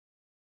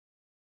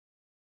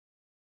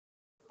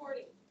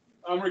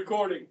I'm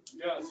recording,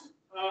 yes.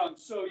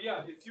 So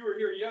yeah, if you were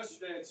here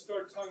yesterday, I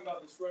started talking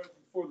about this right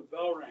before the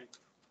bell rang.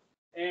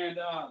 And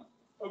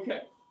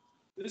okay,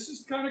 this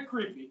is kind of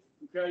creepy.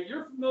 Okay,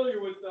 you're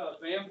familiar with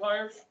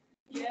vampires?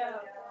 Yeah.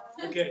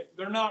 Okay,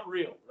 they're not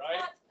real,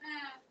 right?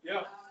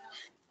 Yeah.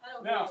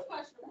 Now,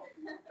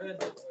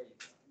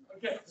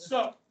 okay,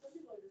 so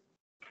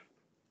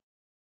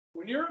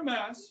when you're a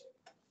mass,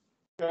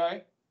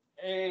 okay,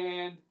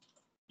 and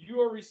you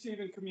are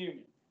receiving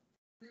communion,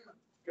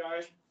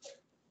 okay.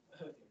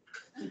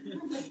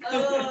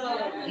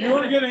 You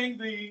are getting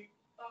the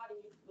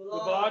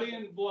body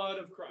and blood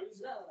of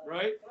Christ,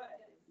 right?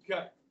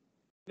 Okay.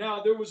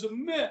 Now, there was a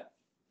myth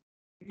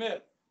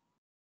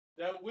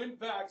that went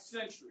back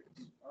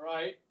centuries, all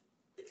right?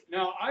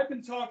 Now, I've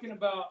been talking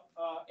about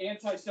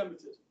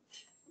anti-Semitism,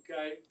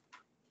 okay?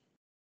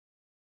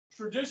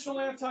 Traditional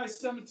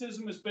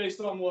anti-Semitism is based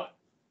on what?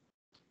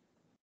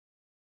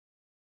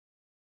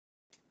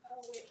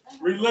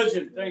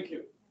 Religion, thank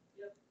you.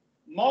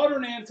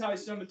 Modern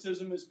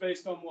anti-Semitism is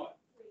based on what?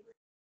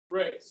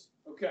 Race.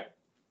 Okay.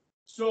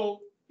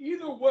 So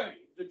either way,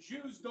 the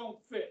Jews don't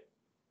fit.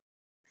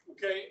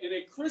 Okay. In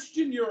a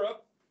Christian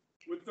Europe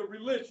with the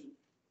religion,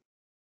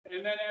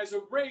 and then as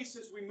a race,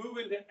 as we move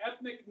into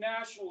ethnic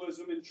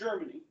nationalism in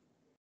Germany,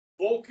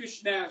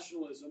 Volkish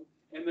nationalism,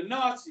 and the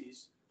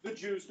Nazis, the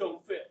Jews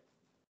don't fit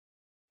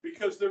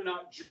because they're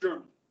not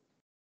German.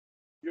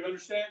 You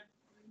understand?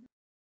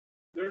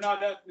 They're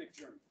not ethnic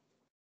German.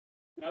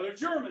 Now they're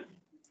German.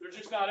 They're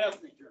just not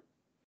ethnic German.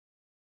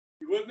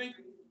 You with me?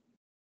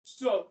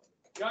 So,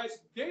 guys,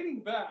 dating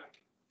back,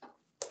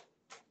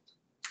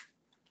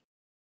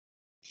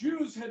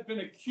 Jews had been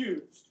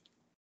accused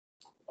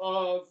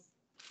of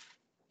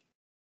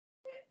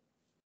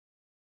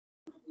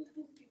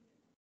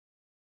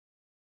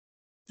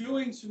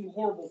doing some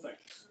horrible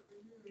things.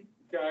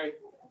 Okay?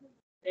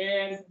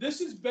 And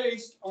this is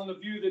based on the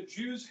view that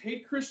Jews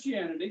hate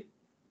Christianity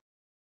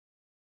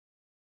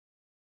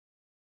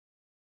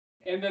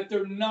and that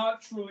they're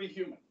not truly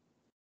human.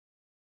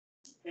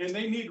 And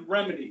they need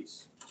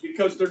remedies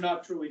because they're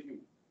not truly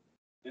human.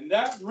 And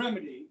that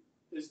remedy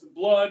is the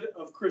blood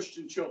of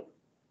Christian children.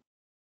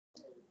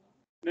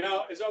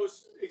 Now, as I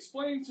was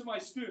explaining to my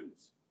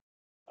students,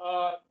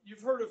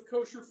 you've heard of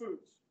kosher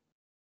foods.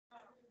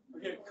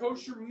 Okay,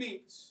 kosher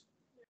meats.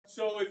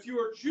 So if you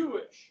are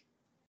Jewish,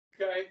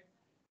 okay,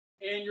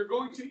 and you're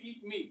going to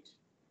eat meat,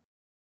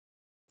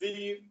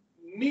 the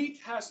meat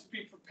has to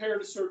be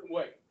prepared a certain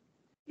way.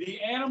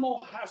 The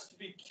animal has to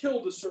be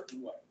killed a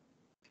certain way.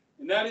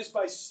 And that is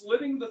by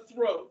slitting the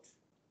throat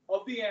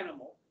of the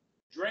animal,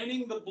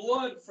 draining the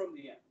blood from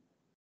the animal,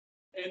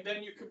 and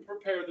then you can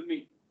prepare the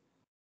meat.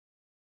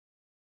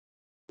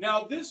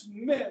 Now, this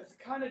myth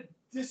kind of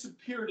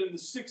disappeared in the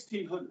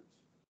 1600s.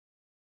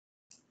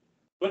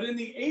 But in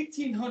the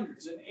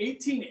 1800s and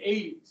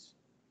 1880s,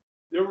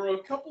 there were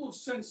a couple of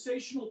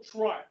sensational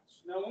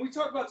trials. Now, when we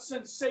talk about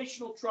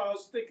sensational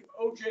trials, think of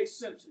O.J.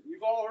 Simpson.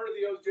 You've all heard of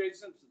the O.J.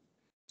 Simpson.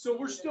 So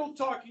we're still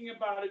talking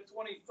about it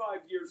 25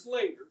 years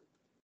later,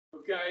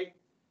 okay?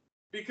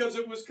 Because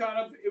it was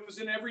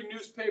in every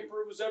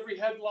newspaper, it was every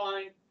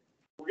headline.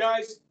 Well,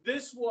 guys,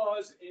 this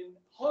was in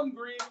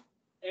Hungary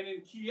and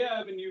in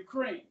Kiev in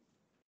Ukraine.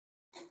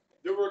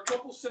 There were a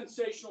couple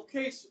sensational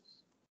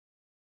cases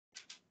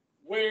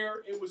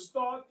where it was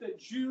thought that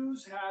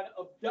Jews had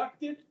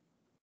abducted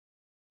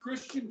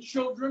Christian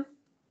children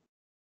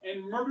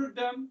and murdered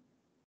them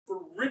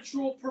for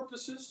ritual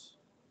purposes,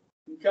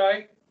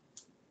 okay?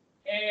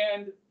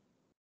 And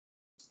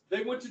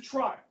they went to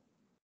trial.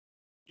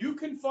 You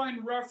can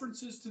find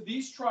references to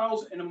these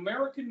trials in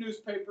American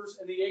newspapers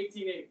in the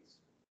 1880s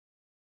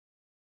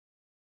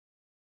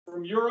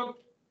from Europe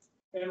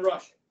and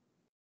Russia,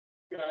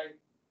 okay?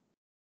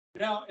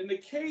 Now, in the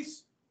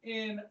case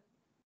in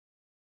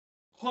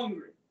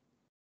Hungary,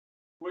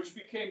 which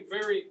became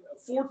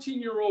a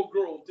 14-year-old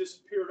girl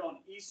disappeared on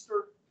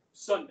Easter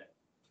Sunday.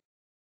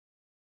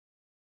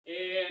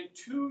 And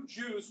 2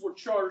 Jews were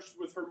charged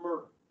with her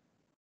murder.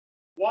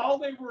 While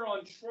they were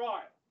on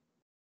trial,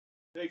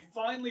 they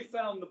finally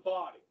found the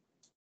body.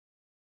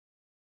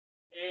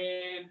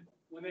 And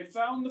when they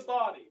found the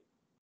body,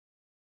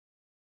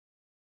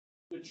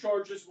 the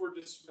charges were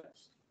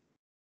dismissed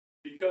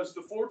because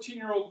the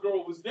 14-year-old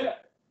girl was dead,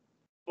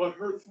 but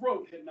her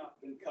throat had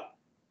not been cut.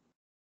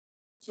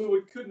 So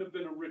it couldn't have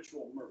been a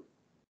ritual murder.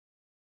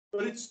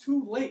 But it's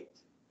too late.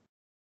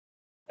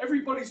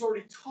 Everybody's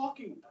already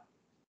talking about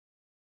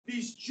it.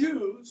 These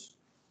Jews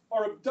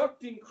are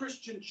abducting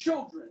Christian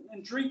children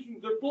and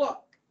drinking their blood.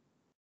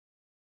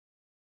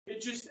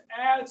 It just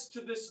adds to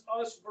this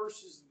us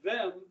versus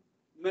them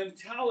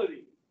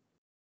mentality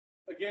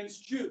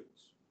against Jews.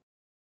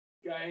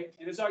 Okay?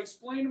 And as I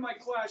explained in my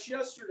class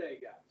yesterday,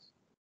 guys,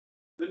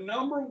 the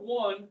number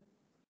one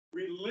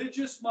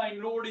religious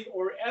minority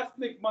or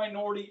ethnic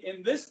minority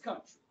in this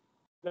country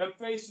that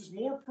faces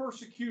more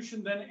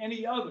persecution than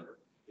any other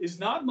is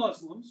not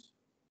Muslims,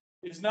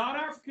 is not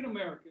African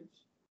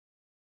Americans,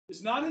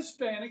 is not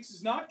Hispanics,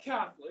 is not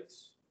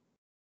Catholics.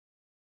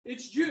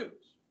 It's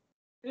Jews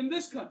in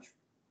this country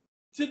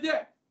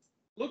today.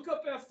 Look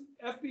up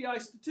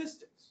FBI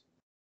statistics.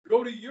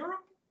 Go to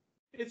Europe,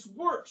 it's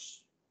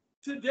worse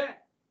today,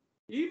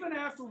 even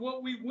after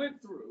what we went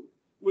through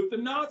with the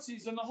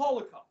Nazis and the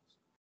Holocaust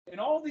and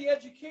all the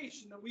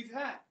education that we've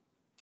had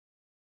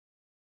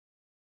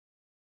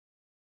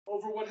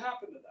over what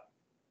happened to them.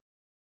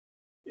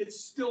 It's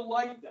still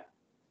like that.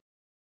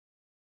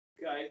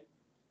 Okay?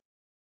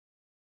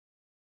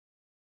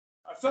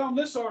 I found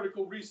this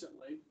article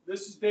recently.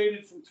 This is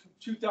dated from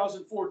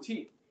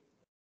 2014.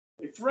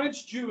 A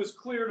French Jew is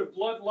cleared of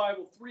blood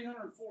libel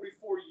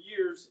 344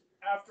 years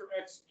after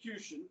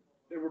execution.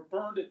 They were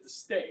burned at the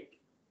stake,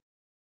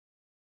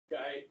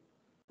 okay,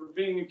 for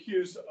being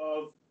accused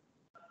of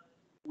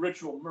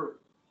ritual murder.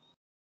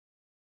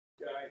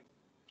 Okay?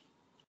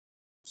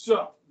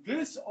 So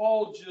this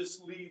all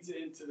just leads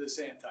into this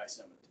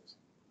anti-Semitism,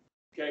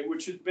 okay,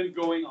 which has been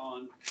going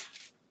on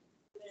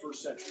for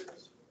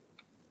centuries.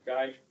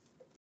 Okay?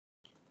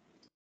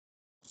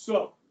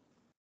 So,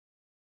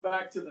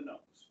 back to the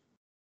notes.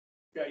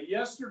 Okay,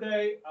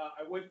 yesterday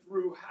I went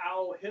through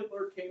how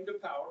Hitler came to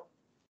power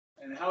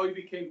and how he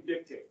became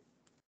dictator.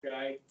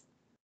 Okay,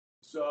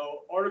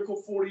 so Article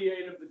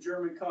 48 of the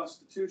German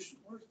Constitution.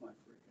 Where's my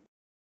freaking?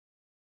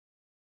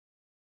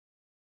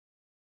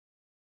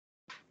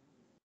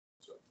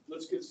 So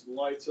let's get some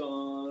lights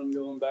on.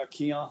 Going back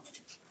here, so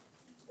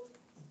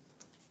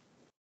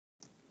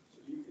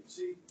you can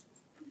see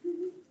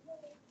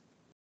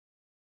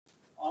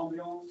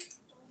ambiance.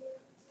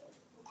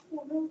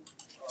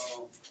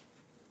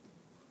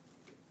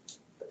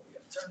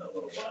 Turn that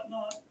little button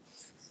on.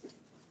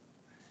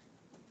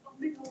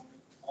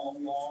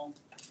 Long.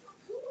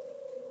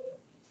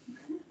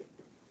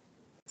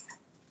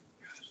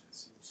 Gosh, that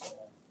seems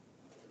small.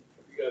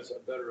 You guys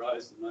have better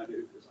eyes than I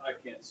do because I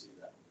can't see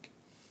that.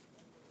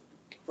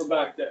 From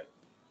back there.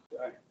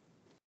 Okay.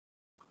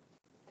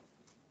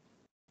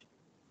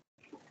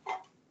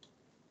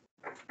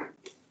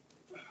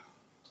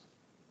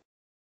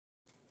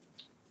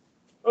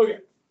 Okay.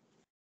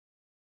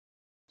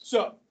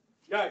 So,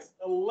 guys,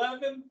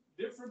 11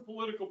 different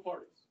political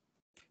parties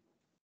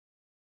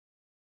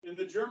in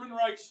the German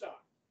Reichstag.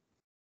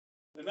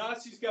 The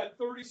Nazis got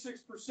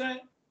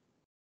 36%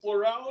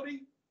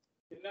 plurality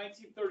in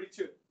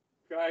 1932.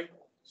 Okay,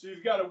 so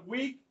you've got a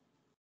weak,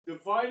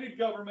 divided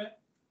government.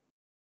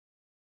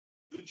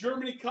 The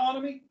German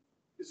economy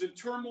is in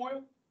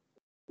turmoil.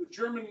 The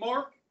German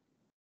mark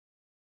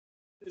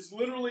is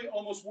literally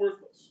almost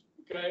worthless.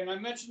 Okay, and I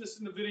mentioned this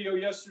in the video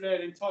yesterday. I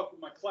didn't talk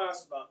with my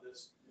class about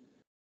this,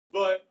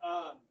 but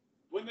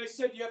when they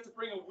said you have to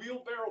bring a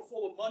wheelbarrow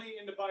full of money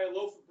in to buy a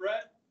loaf of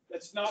bread,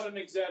 that's not an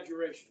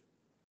exaggeration.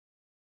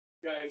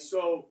 Okay,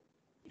 so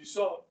you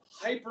saw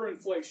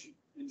hyperinflation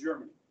in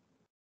Germany.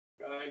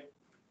 Okay,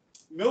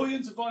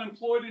 millions of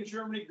unemployed in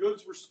Germany.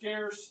 Goods were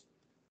scarce.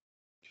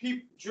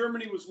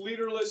 Germany was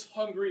leaderless,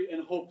 hungry,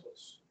 and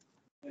hopeless.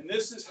 And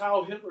this is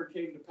how Hitler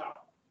came to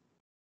power.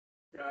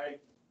 Okay.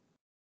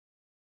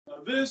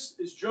 Now this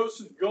is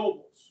Joseph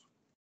Goebbels.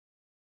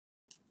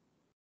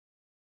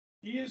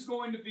 He is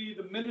going to be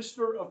the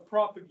minister of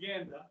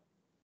propaganda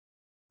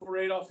for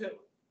Adolf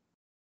Hitler.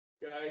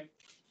 Okay.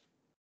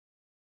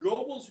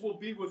 Goebbels will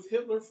be with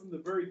Hitler from the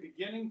very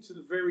beginning to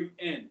the very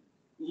end,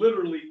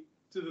 literally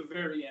to the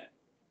very end.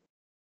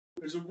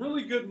 There's a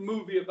really good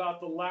movie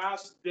about the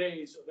last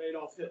days of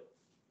Adolf Hitler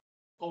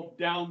called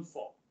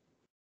Downfall.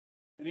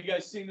 Any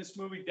guys seen this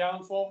movie,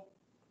 Downfall?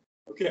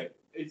 Okay,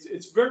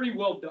 it's very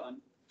well done.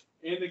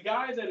 And the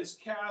guy that is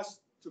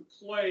cast to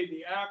play,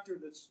 the actor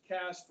that's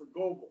cast for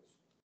Goebbels,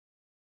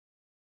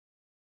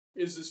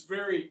 is this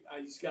very,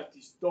 he's got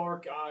these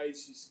dark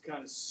eyes, he's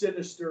kind of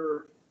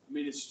sinister. I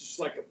mean, it's just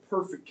like a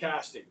perfect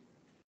casting.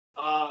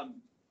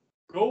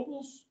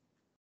 Goebbels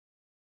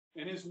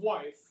and his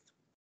wife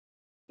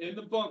in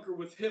the bunker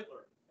with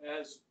Hitler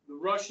as the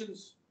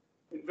Russians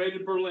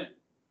invaded Berlin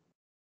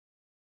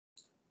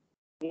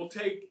will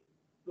take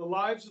the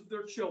lives of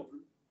their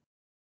children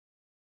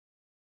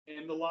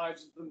and the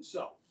lives of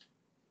themselves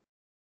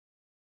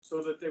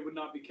so that they would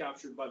not be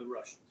captured by the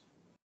Russians.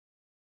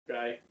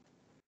 Okay?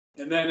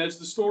 And then as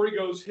the story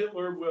goes,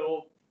 Hitler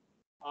will,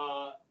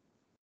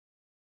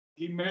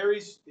 he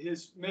marries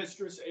his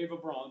mistress, Eva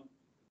Braun,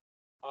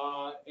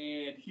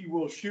 and he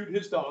will shoot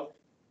his dog,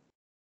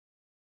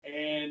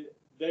 and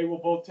they will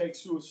both take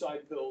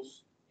suicide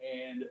pills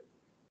and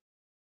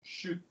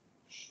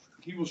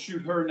he will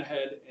shoot her in the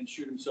head and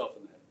shoot himself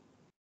in the head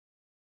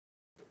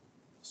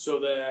so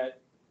that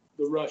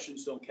the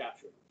Russians don't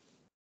capture him.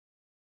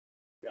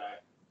 Okay.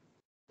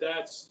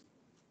 That's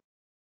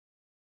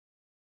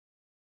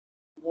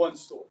one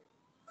story.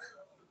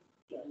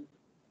 Okay.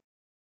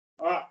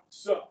 All right.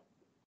 So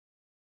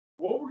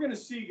what we're going to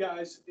see,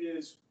 guys,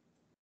 is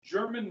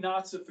German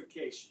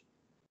Nazification.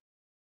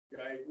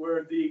 Okay.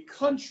 Where the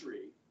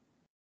country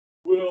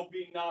will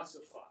be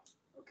Nazified.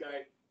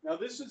 Okay. Now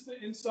this is the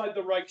inside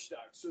the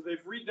Reichstag. So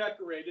they've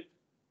redecorated.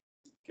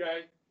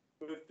 Okay.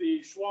 With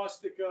the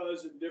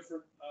swastikas and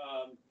different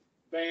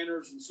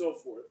banners and so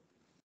forth.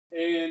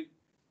 And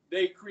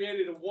they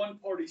created a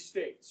one-party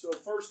state. So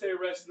first they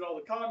arrested all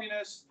the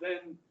communists,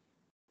 then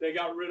they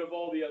got rid of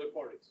all the other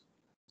parties.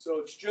 So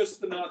it's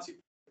just the Nazi.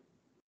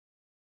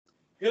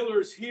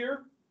 Hitler's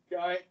here,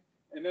 okay,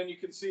 and then you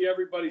can see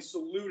everybody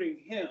saluting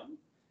him,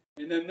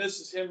 and then this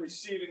is him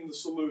receiving the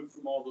salute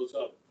from all those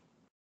others,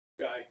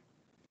 okay.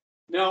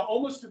 Now,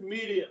 almost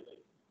immediately,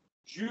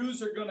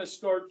 Jews are going to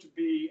start to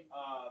be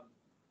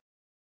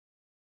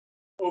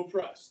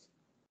oppressed,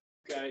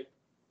 okay,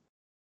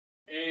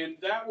 and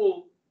that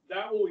will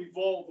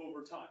evolve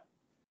over time.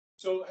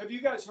 So, have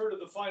you guys heard of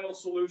the final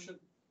solution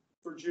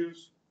for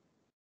Jews?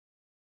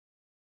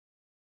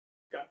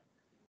 Okay.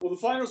 Well, the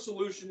final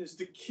solution is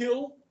to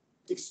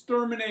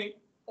exterminate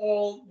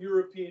all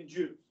European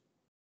Jews.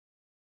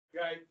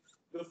 Okay.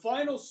 The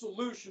final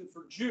solution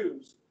for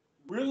Jews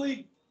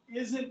really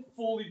isn't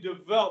fully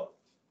developed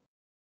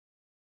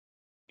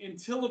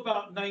until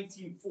about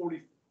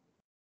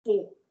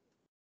 1944.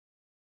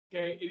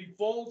 Okay, it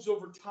evolves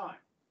over time.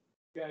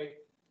 Okay,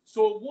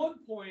 so at one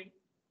point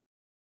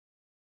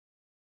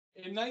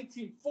in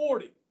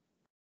 1940,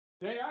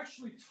 they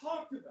actually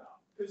talked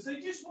about, because they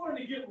just wanted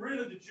to get rid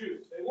of the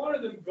Jews, they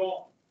wanted them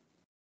gone.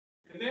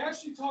 And they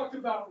actually talked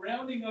about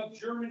rounding up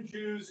German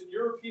Jews and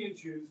European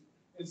Jews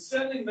and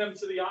sending them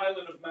to the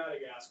island of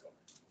Madagascar,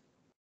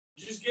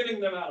 just getting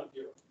them out of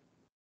Europe.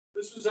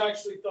 This was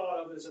actually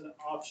thought of as an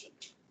option.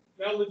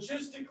 Now,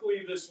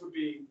 logistically, this would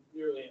be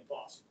nearly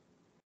impossible.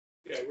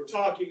 Okay, we're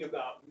talking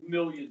about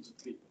millions of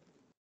people.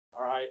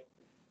 All right.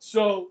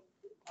 So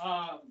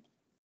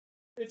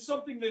it's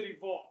something that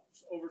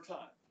evolves over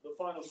time, the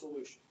final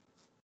solution.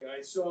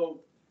 Okay,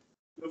 so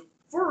the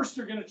first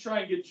are going to try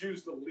and get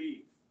Jews to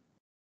leave.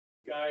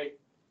 Okay.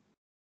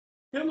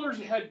 Hitler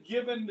had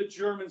given the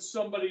Germans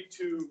somebody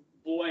to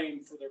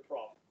blame for their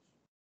problems.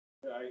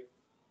 Okay.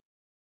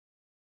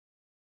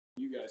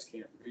 You guys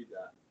can't read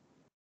that.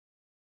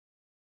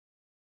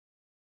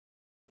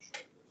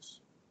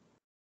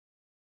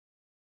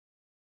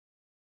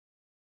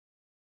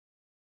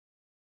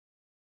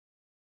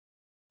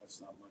 That's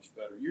not much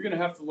better. You're going to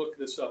have to look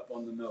this up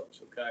on the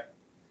notes, okay?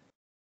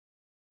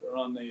 They're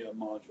on the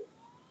module.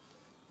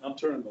 I'm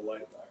turning the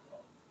light back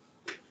on.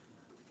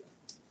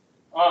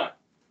 All right.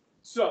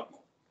 So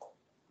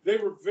they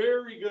were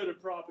very good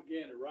at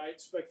propaganda, right?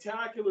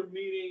 Spectacular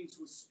meetings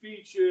with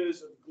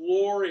speeches of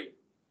glory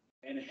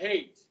and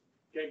hate.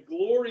 Okay,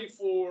 glory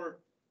for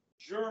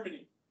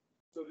Germany,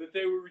 so that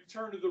they would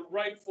return to the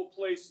rightful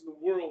place in the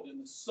world, in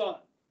the sun.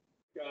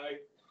 Okay.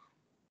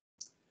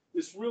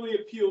 This really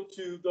appealed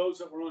to those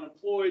that were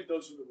unemployed,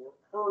 those that were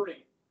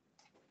hurting.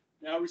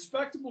 Now,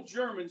 respectable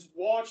Germans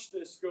watched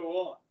this go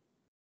on.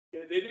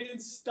 Okay, they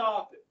didn't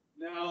stop it.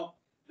 Now,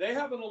 they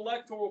have an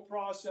electoral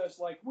process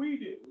like we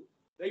do.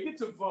 They get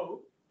to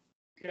vote.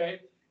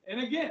 Okay.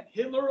 And again,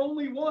 Hitler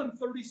only won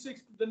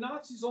 36, the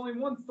Nazis only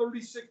won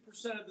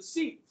 36% of the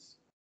seats.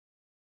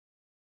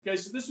 Okay,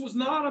 so this was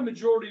not a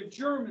majority of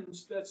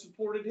Germans that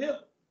supported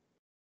Hitler.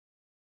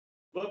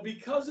 But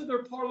because of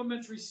their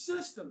parliamentary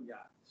system, guys,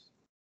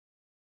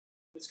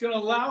 it's going to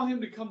allow him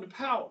to come to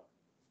power.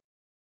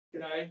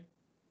 Okay?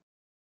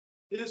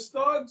 His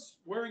thugs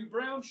wearing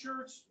brown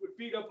shirts would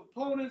beat up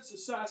opponents,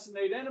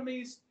 assassinate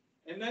enemies,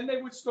 and then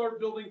they would start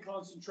building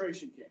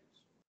concentration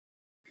camps.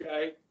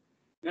 Okay?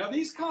 Now,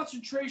 these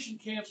concentration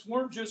camps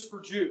weren't just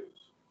for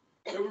Jews.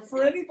 They were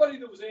for anybody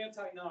that was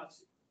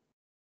anti-Nazi.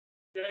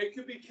 Okay? It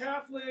could be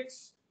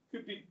Catholics,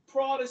 could be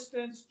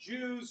Protestants,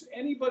 Jews,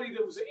 anybody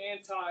that was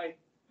anti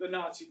the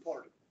Nazi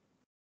party.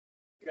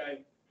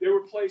 Okay? They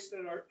were placed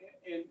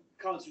in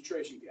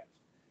concentration camps.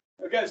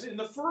 Now, guys, in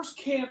the first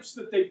camps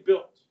that they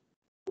built,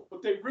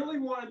 what they really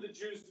wanted the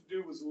Jews to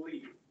do was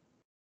leave.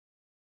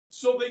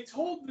 So they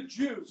told the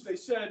Jews, they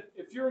said,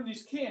 if you're in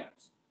these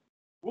camps,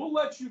 we'll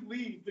let you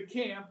leave the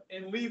camp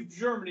and leave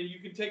Germany. You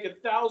can take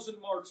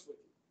 1,000 marks with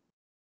you,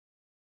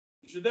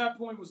 which at that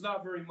point was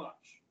not very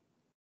much.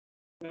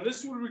 Now,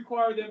 this would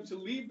require them to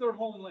leave their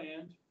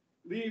homeland,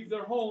 leave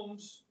their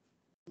homes,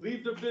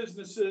 leave their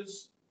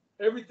businesses,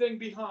 everything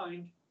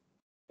behind,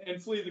 and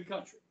flee the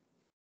country.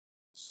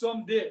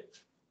 Some did.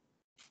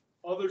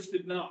 Others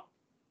did not.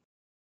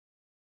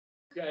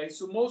 Okay,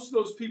 so most of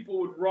those people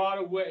would rot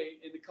away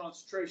in the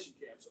concentration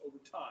camps over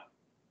time.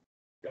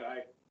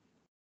 Okay.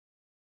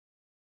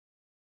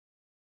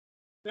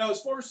 Now,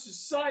 as far as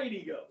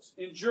society goes,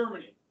 in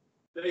Germany,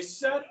 they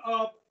set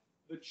up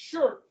the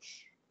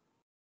church.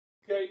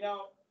 Okay,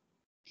 now,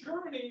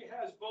 Germany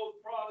has both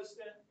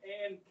Protestant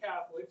and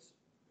Catholics.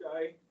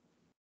 Okay.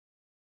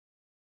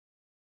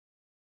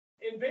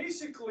 And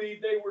basically,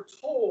 they were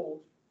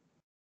told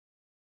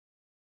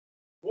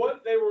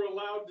what they were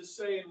allowed to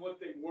say and what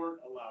they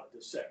weren't allowed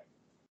to say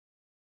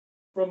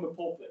from the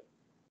pulpit.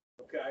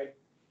 Okay?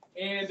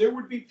 And there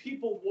would be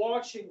people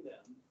watching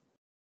them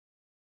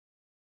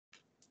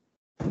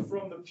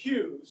from the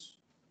pews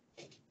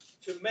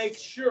to make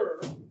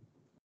sure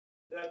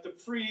that the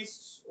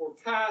priests or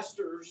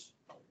pastors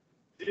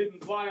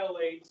didn't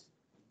violate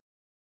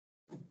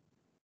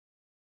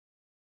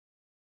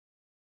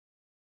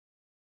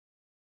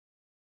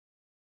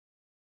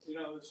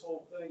this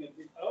whole thing.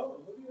 And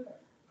oh, look at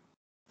that.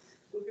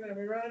 Looking at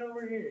me right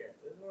over here.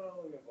 This is what I'm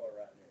looking for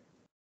right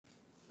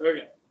here.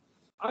 Okay.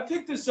 I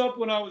picked this up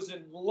when I was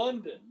in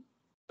London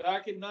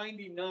back in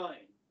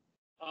 '99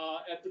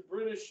 at the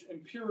British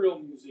Imperial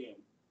Museum.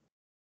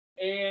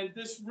 And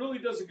this really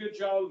does a good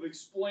job of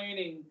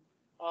explaining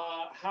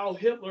how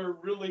Hitler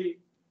really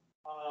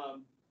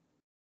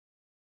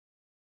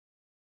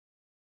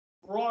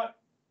brought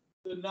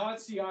the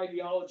Nazi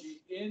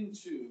ideology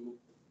into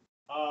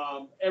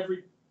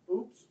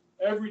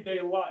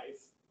everyday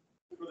life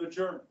for the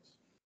Germans.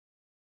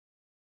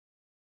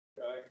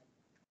 Okay.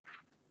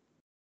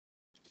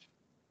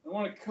 I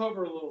want to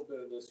cover a little bit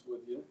of this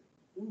with you.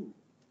 Ooh.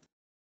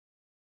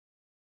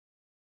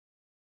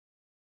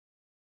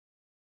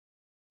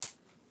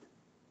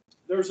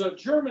 There's a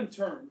German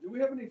term. Do we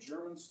have any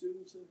German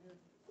students in here?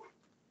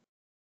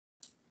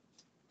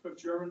 Took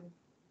German?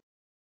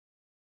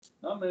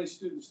 Not many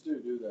students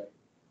do they?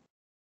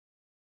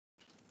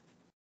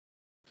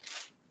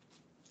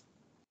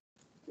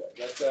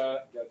 Okay,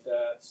 got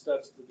that.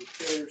 Steps to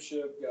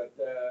dictatorship, got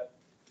that.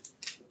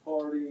 The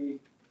party.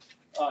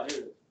 Here it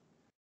is.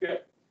 Okay.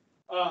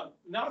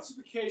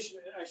 Nazification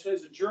actually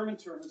is a German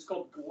term. It's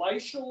called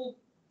Gleichschaltung.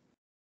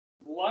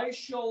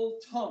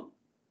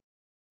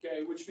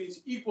 Okay, which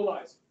means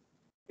equalizing.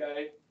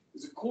 Okay,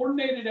 is a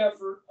coordinated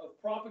effort of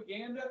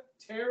propaganda,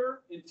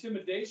 terror,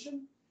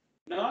 intimidation,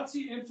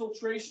 Nazi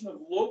infiltration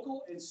of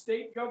local and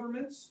state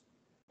governments,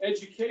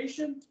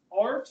 education,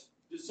 art,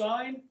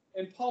 design,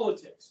 and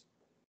politics.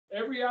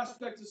 Every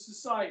aspect of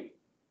society,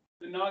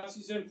 the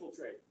Nazis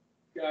infiltrated.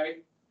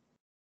 Okay,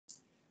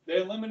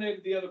 they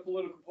eliminated the other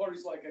political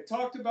parties, like I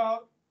talked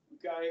about.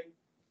 Okay,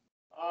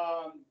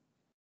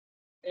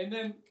 and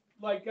then,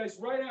 like, guys,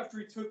 right after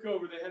he took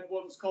over, they had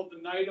what was called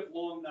the Night of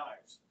Long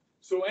Knives.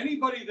 So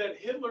anybody that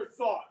Hitler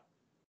thought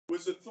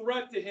was a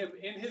threat to him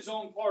in his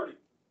own party,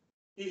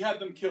 he had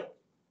them killed.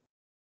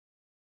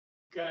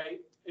 Okay?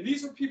 And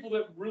these are people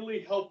that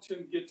really helped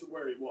him get to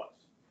where he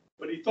was.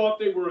 But he thought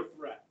they were a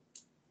threat.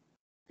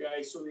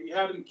 Okay? So he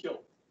had them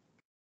killed.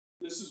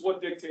 This is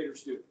what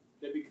dictators do.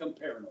 They become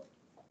paranoid.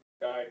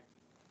 Okay?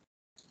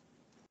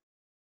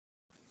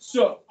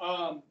 So,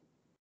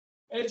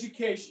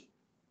 education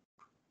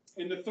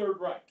in the Third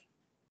Reich.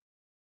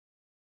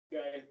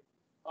 Okay.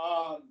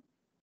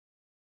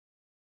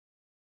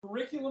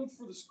 Curriculum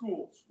for the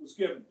schools was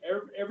given.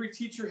 Every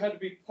teacher had to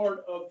be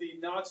part of the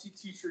Nazi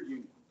teacher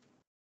union.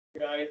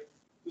 Okay.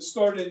 This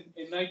started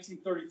in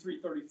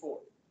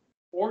 1933-34.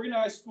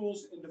 Organized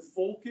schools into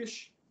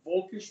Volkisch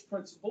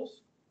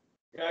principles.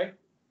 Okay.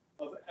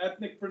 Of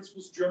ethnic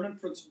principles, German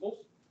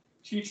principles.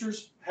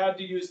 Teachers had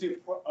to use the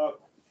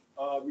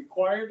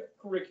required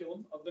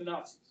curriculum of the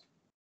Nazis.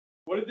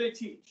 What did they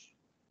teach?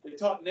 They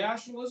taught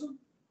nationalism,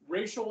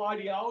 racial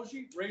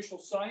ideology, racial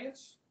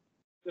science,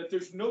 that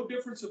there's no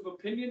difference of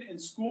opinion in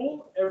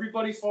school.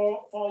 Everybody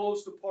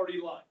follows the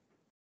party line.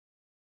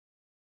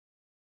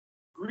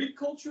 Greek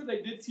culture,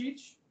 they did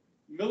teach.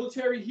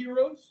 Military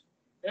heroes.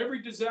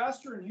 Every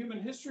disaster in human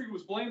history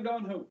was blamed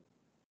on whom?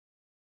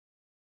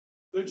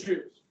 The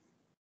Jews.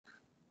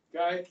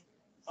 Okay?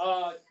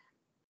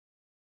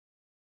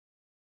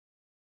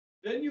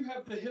 Then you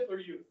have the Hitler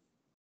Youth.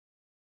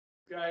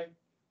 Okay?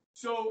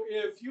 So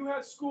if you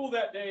had school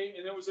that day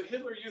and there was a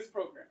Hitler Youth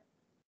program,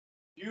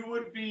 you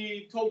would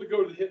be told to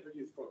go to the Hitler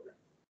Youth program.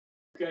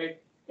 Okay?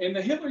 And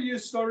the Hitler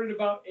Youth started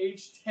about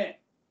age 10.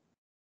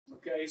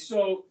 Okay?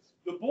 So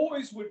the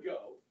boys would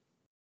go,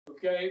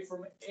 okay,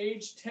 from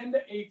age 10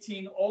 to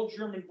 18, all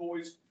German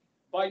boys.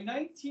 By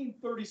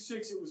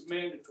 1936, it was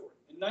mandatory.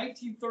 In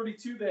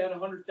 1932, they had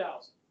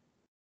 100,000.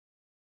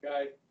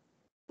 Okay?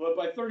 But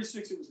by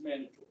 36, it was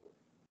mandatory.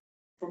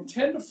 From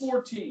 10 to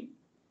 14,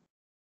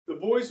 the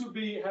boys would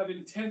have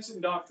intense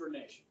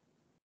indoctrination.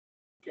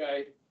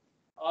 Okay?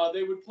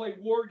 They would play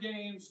war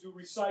games, do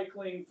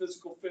recycling,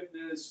 physical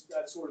fitness,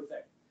 that sort of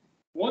thing.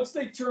 Once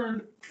they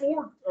turned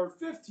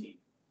 15,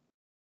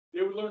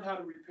 they would learn how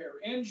to repair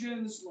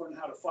engines, learn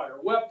how to fire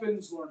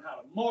weapons, learn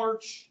how to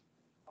march.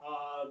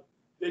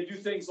 They do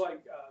things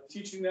like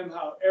teaching them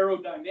how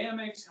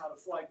aerodynamics, how to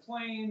fly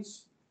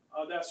planes,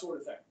 that sort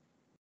of thing.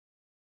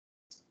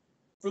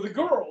 For the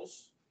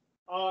girls,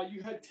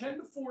 you had 10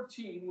 to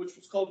 14, which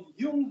was called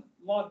Jung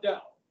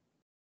Modell.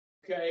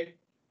 Okay.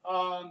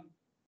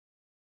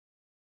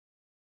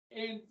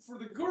 And for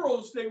the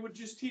girls, they would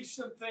just teach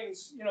them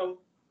things,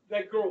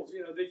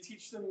 they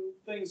teach them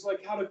things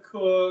like how to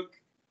cook,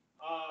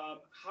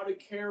 how to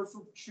care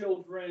for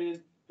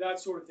children, that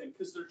sort of thing,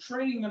 because they're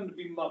training them to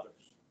be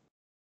mothers.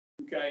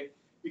 Okay.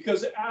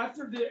 Because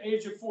after the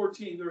age of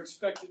 14, they're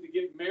expected to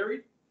get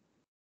married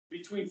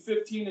between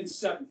 15 and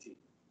 17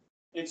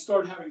 and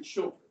start having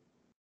children.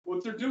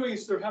 What they're doing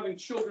is they're having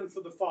children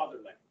for the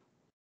fatherland.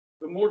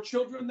 The more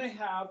children they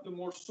have, the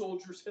more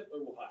soldiers Hitler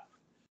will have.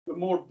 The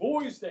more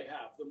boys they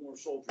have, the more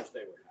soldiers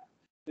they would have.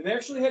 And they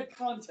actually had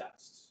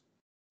contests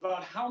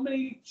about how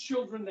many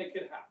children they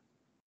could have.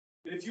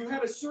 And if you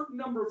had a certain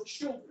number of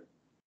children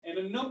and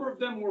a number of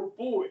them were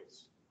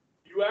boys,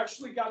 you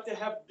actually got to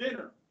have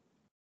dinner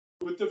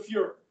with the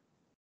Fuhrer.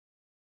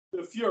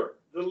 The Fuhrer,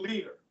 the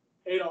leader,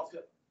 Adolf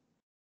Hitler.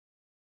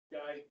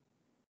 Okay?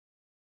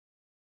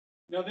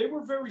 Now, they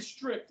were very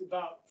strict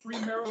about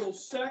premarital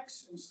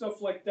sex and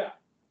stuff like that.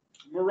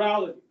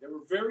 Morality, they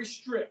were very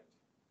strict.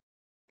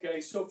 Okay,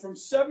 so from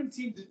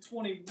 17 to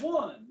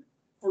 21,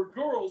 for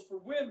girls, for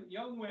women,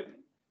 young women,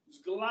 is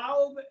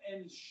Glaube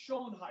and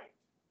Schönheit,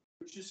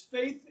 which is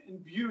faith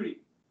and beauty.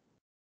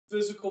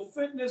 Physical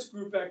fitness,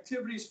 group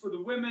activities for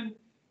the women,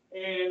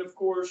 and of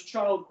course,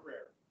 child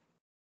care.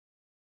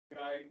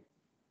 Okay?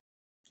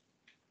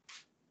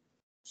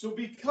 So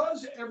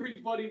because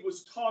everybody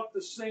was taught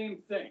the same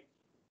thing,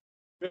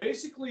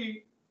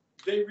 basically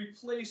they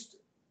replaced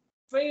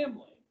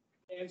family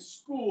and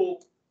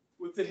school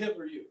with the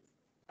Hitler Youth.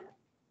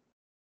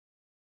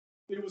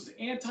 It was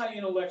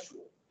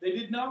anti-intellectual. They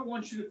did not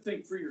want you to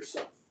think for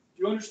yourself.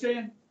 Do you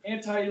understand?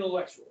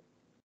 Anti-intellectual.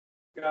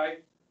 Okay?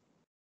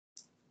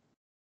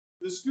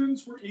 The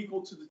students were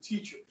equal to the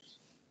teachers.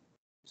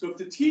 So if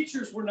the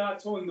teachers were not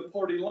towing the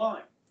party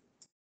line,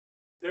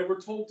 they were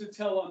told to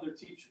tell on their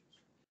teachers.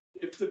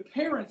 If the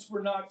parents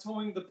were not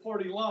towing the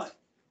party line,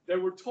 they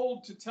were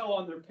told to tell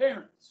on their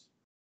parents.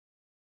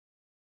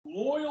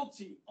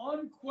 Loyalty,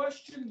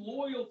 unquestioned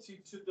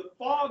loyalty to the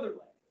fatherland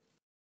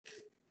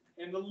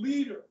and the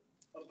leader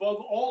above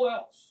all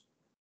else.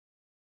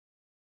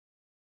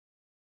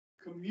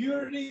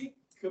 Community,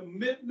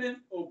 commitment,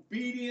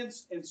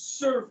 obedience, and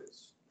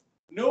service.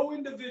 No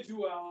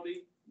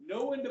individuality,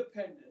 no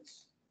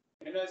independence,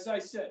 and as I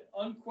said,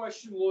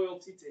 unquestioned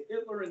loyalty to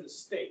Hitler and the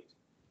state.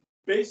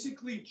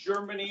 Basically,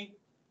 Germany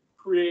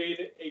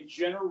created a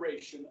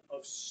generation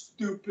of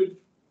stupid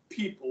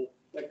people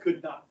that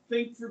could not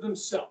think for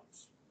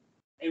themselves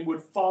and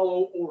would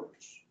follow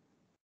orders.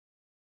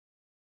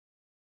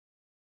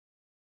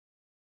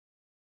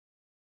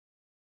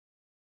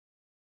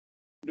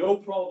 No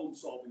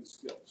problem-solving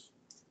skills.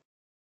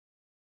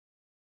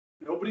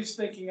 Nobody's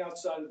thinking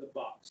outside of the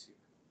box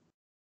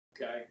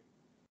here, okay?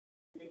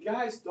 And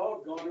guys,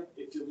 doggone it,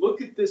 if you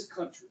look at this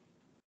country,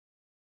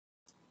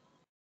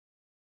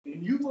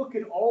 and you look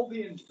at all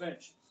the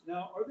inventions.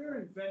 Now, are there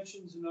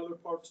inventions in other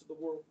parts of the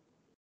world?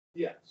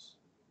 Yes,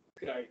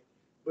 okay?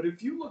 But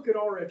if you look at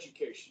our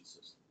education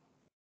system,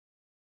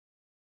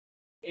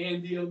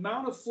 and the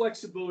amount of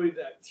flexibility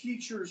that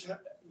teachers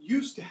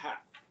used to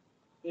have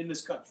in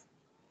this country,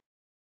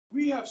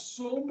 we have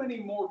so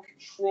many more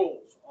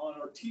controls on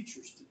our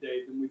teachers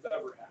today than we've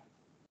ever had.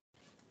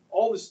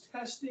 All this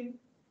testing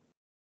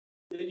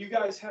that you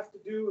guys have to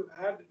do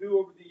and had to do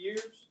over the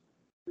years,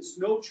 this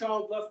No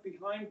Child Left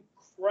Behind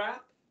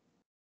crap,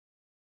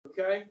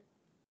 okay?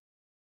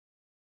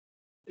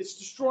 It's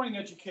destroying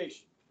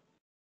education.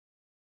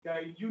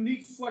 Okay, you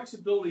need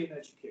flexibility in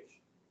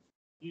education.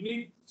 You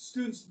need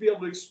students to be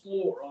able to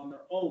explore on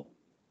their own,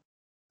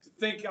 to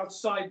think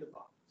outside the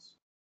box.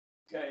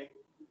 Okay,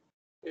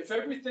 if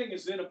everything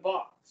is in a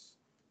box,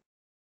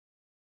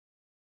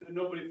 then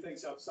nobody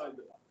thinks outside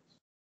the box.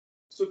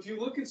 So if you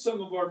look at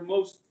some of our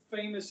most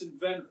famous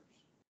inventors,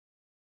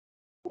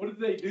 what did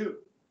they do?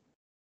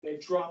 They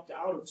dropped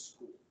out of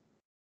school.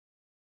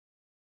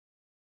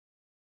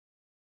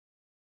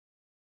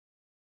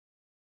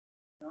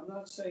 Now, I'm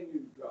not saying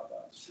you drop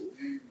out of school,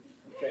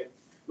 okay?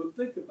 But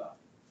think about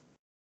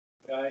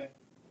it, okay?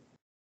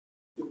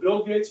 Did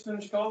Bill Gates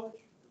finish college?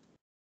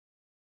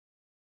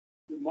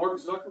 Did Mark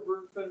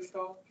Zuckerberg finish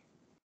college?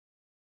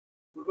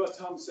 What about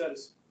Thomas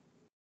Edison?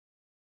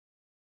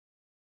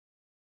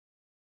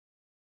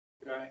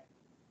 Okay?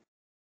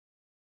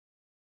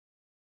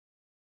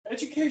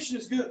 Education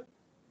is good.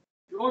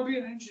 If you want to be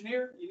an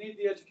engineer, you need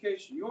the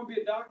education. You want to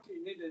be a doctor,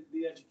 you need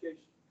the education.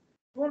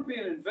 If you want to be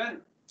an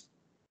inventor,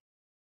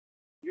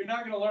 you're not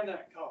going to learn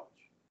that in college.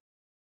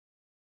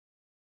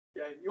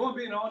 Okay? You want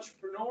to be an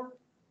entrepreneur?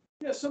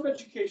 Yeah, some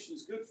education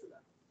is good for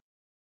that.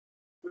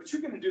 But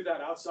you're going to do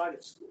that outside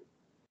of school.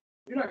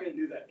 You're not going to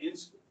do that in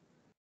school.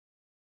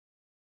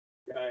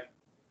 Okay?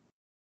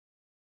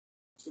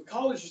 So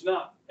college is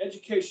not,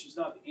 education is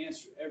not the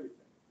answer to everything.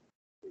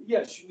 But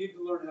yes, you need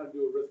to learn how to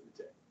do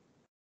arithmetic.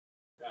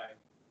 Okay?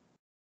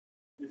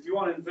 If you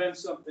want to invent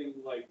something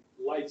like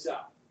lights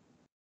out,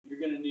 you're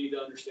going to need to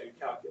understand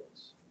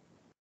calculus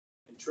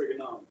and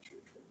trigonometry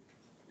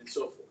and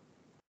so forth.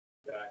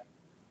 Okay?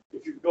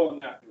 If you're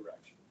going that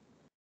direction.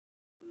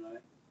 All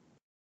right?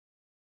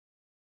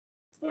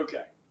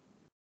 Okay.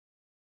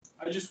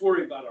 I just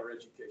worry about our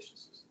education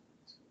system.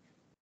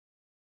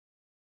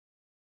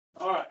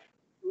 All right.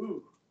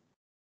 Ooh.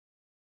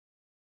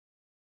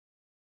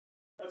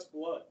 That's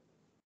blood.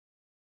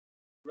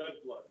 Red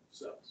blood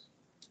cells.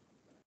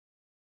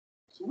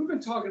 So we've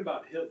been talking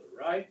about Hitler,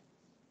 right?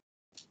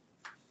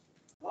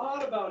 A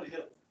lot about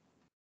Hitler.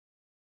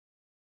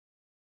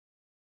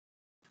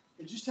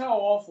 And just how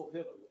awful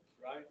Hitler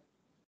was, right?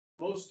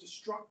 Most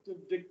destructive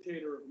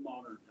dictator of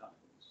modern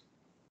times.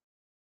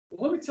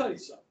 Well, let me tell you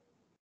something.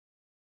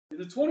 In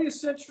the 20th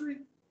century,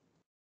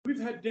 we've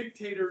had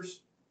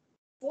dictators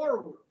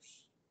far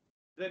worse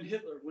than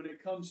Hitler when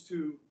it comes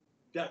to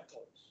death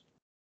tolls.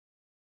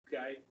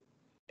 Okay?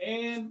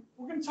 And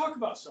we're going to talk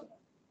about someone.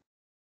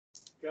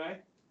 Okay?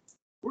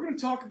 We're going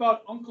to talk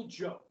about Uncle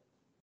Joe.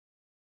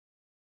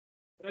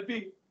 That'd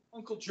be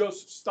Uncle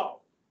Joseph Stalin.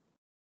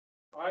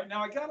 All right,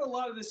 now I got a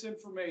lot of this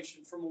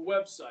information from a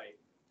website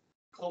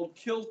called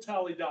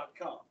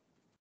killtally.com.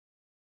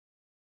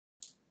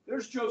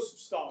 There's Joseph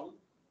Stalin,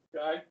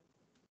 okay?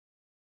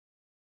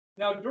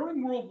 Now,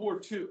 during World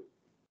War II,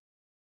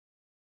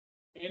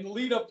 and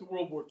lead up to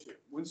World War II,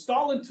 when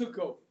Stalin took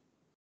over,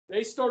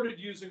 they started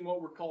using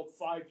what were called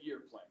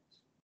 5-year plans.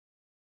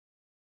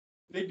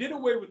 They did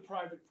away with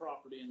private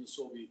property in the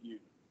Soviet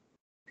Union.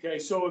 Okay,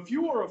 so if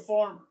you were a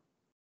farmer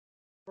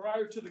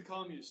prior to the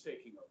communists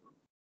taking over,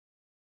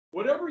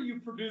 whatever you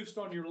produced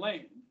on your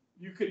land,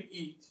 you could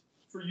eat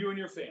for you and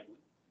your family.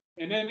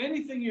 And then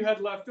anything you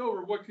had left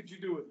over, what could you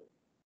do with it?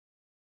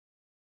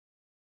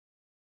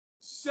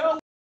 Sell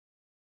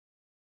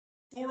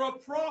for a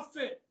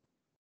profit.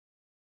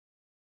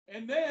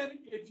 And then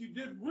if you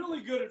did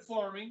really good at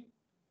farming,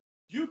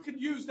 you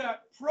could use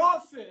that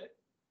profit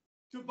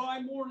to buy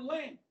more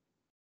land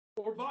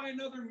or buy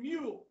another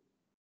mule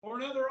or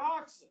another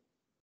oxen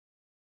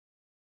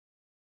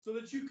so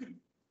that you could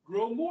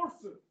grow more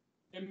food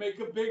and make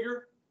a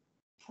bigger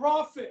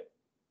profit.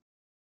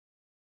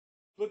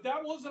 But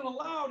that wasn't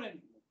allowed anymore.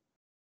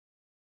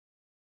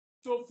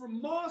 So from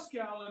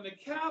Moscow and the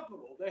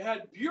capital, they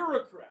had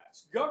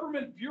bureaucrats,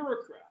 government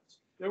bureaucrats,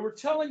 that were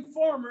telling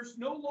farmers,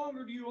 no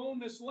longer do you own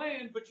this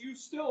land, but you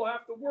still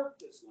have to work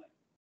this land.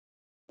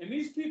 And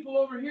these people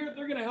over here,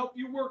 they're going to help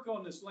you work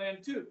on this land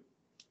too.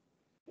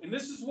 And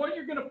this is what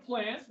you're going to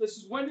plant. This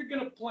is when you're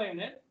going to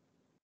plant it.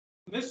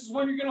 And this is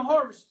when you're going to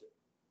harvest it.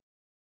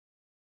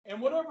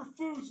 And whatever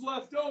food's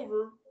left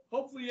over,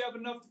 hopefully you have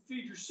enough to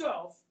feed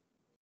yourself.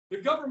 The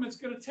government's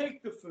going to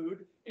take the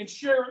food and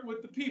share it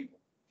with the people.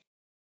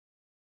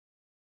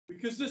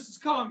 Because this is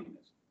communism.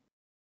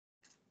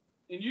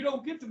 And you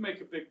don't get to make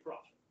a big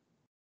profit.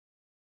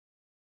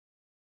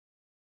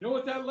 You know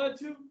what that led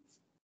to?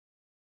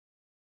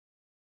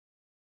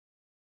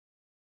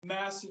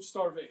 Massive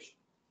starvation.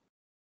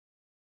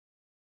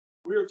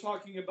 We are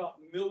talking about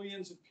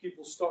millions of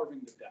people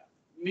starving to death,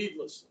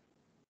 needlessly.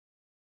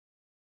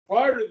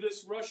 Prior to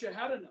this, Russia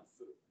had enough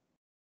food.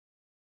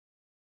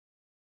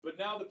 But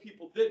now the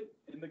people didn't,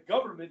 and the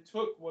government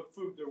took what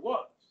food there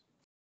was.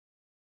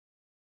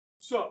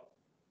 So,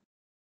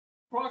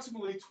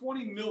 approximately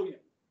 20 million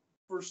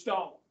for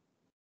Stalin,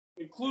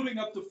 including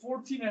up to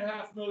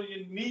 14.5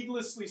 million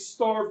needlessly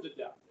starved to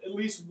death, at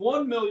least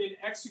 1 million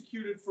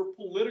executed for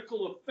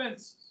political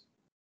offenses.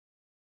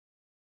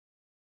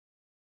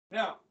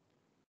 Now,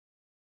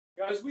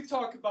 guys, we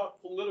talk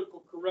about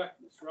political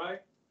correctness, right?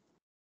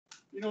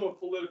 You know what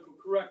political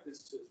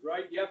correctness is,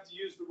 right? You have to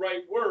use the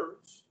right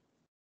words,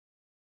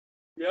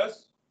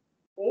 yes?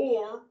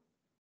 Or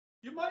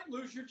you might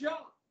lose your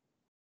job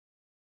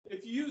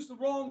if you use the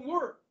wrong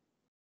word.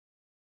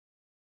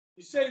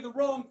 You say the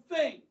wrong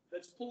thing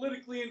that's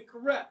politically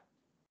incorrect.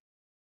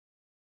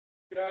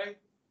 Okay?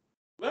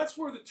 That's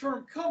where the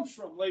term comes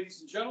from,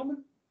 ladies and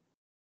gentlemen.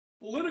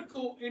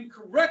 Political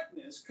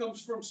incorrectness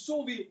comes from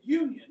Soviet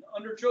Union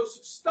under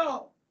Joseph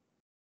Stalin.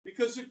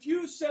 Because if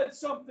you said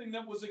something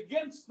that was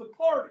against the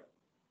party,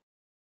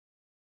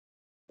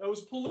 that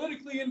was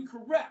politically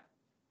incorrect,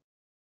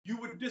 you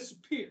would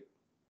disappear.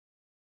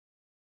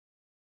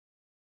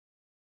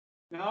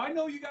 Now, I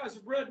know you guys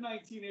have read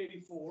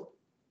 1984.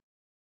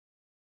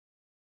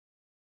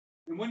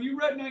 And when you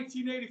read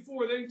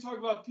 1984, they didn't talk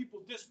about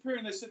people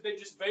disappearing. They said they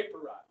just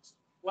vaporized,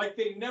 like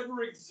they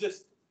never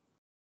existed.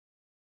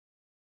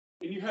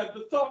 And you had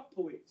the thought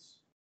police.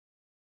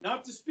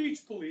 Not the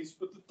speech police,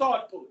 but the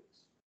thought police.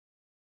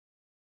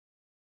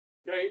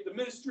 Okay, the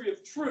Ministry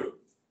of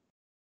Truth.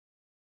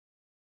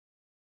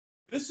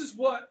 This is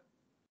what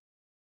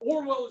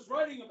Orwell is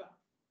writing about.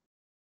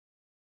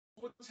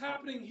 What's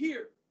happening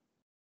here.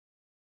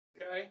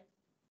 Okay?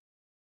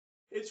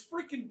 It's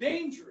freaking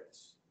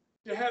dangerous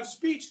to have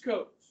speech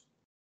codes,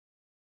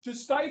 to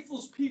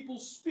stifle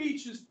people's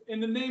speeches in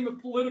the name of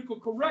political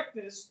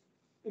correctness,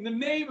 in the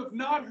name of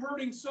not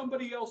hurting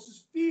somebody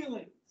else's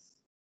feelings.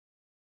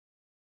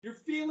 Your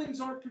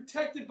feelings aren't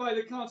protected by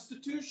the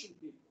Constitution,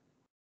 people.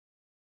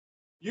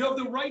 You have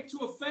the right to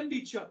offend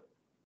each other.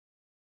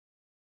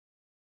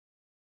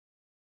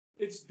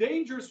 It's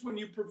dangerous when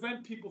you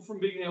prevent people from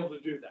being able to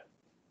do that.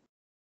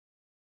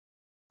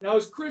 Now,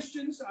 as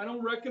Christians, I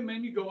don't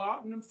recommend you go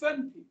out and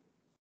offend people.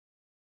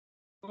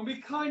 Don't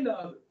be kind to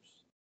others.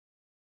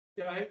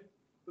 Okay?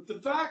 But the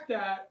fact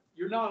that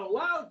you're not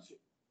allowed to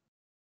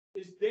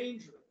is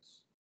dangerous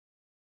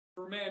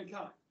for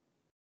mankind.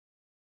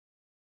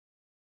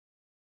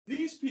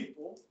 These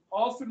people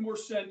often were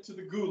sent to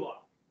the Gulag.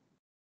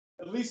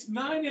 At least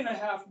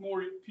 9.5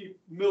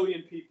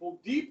 million people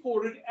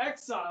deported,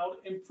 exiled,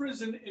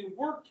 imprisoned in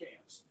work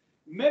camps.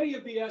 Many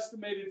of the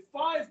estimated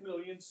 5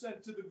 million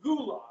sent to the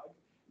Gulag,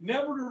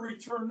 never to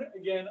return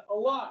again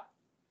alive.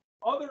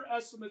 Other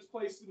estimates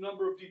place the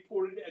number of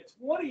deported at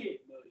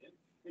 28 million,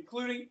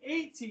 including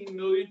 18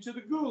 million to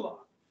the Gulag.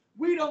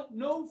 We don't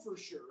know for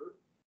sure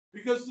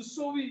because the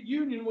Soviet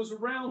Union was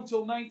around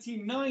until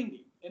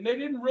 1990, and they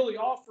didn't really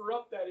offer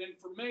up that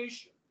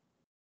information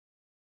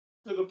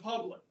to the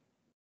public.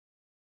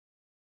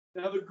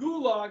 Now, the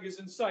Gulag is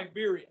in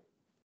Siberia.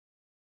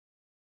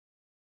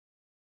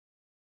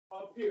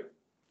 up here.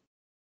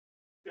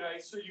 Okay,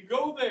 so you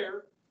go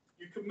there,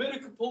 you commit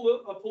a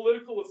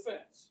political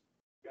offense.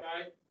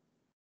 Okay,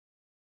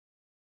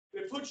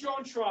 they put you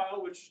on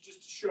trial, which is just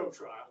a show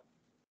trial,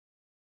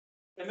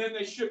 and then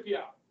they ship you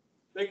out.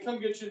 They come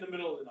get you in the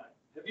middle of the night.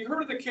 Have you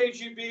heard of the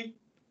KGB?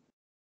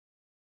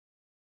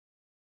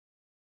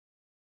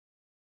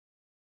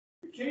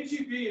 The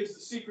KGB is the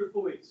secret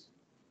police.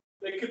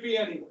 They could be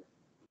anywhere.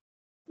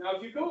 Now,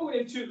 if you go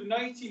into the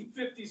 1950s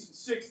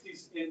and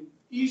 60s in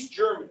East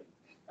Germany,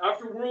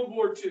 after World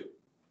War II,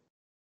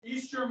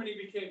 East Germany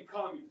became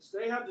communist.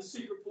 They had the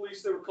secret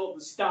police. They were called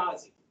the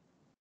Stasi.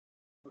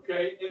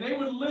 Okay, and they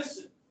would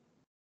listen.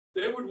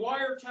 They would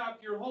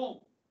wiretap your home.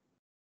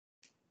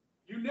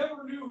 You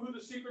never knew who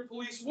the secret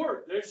police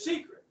were. They're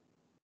secret.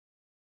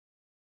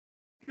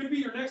 Could be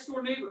your next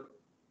door neighbor.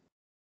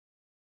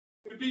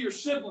 Could be your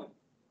sibling.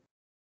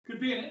 Could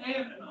be an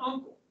aunt and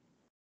uncle.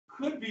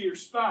 Could be your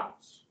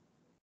spouse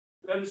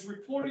that is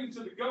reporting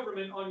to the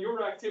government on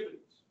your activities.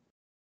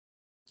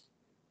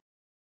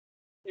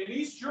 In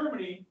East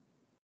Germany,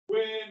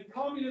 when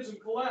communism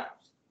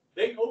collapsed,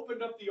 they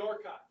opened up the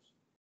archives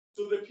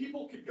so that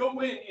people could go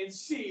in and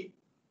see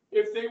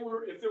if there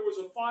was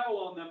a file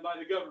on them by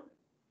the government,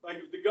 like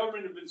if the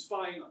government had been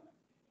spying on them.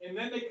 And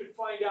then they could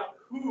find out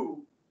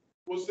who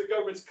was the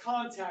government's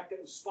contact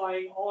that was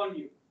spying on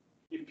you.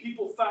 If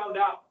people found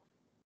out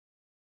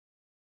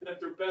that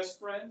their best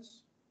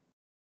friends,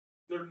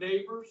 their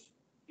neighbors,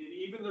 and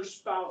even their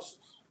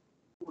spouses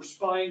were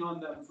spying on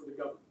them for the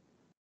government.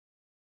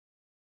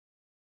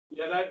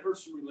 Yeah, that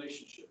hurts some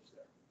relationships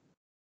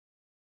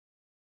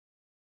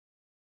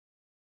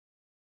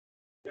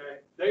there.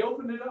 Okay, they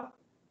opened it up.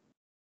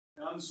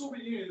 Now in the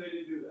Soviet Union, they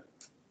didn't do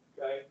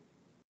that. Okay,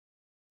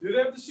 do they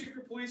have the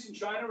secret police in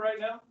China right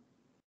now?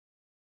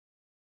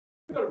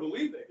 You better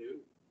believe they do.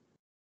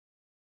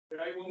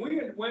 Okay, when we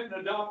went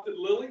and adopted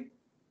Lily,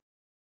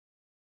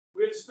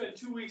 we had to spend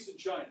 2 weeks in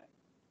China.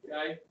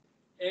 Okay,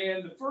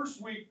 and the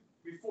first week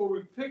before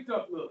we picked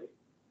up Lily,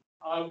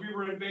 we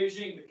were in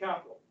Beijing, the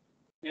capital.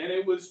 And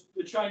it was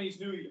the Chinese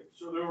New Year,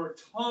 so there were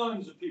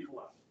tons of people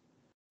out.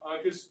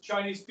 Because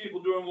Chinese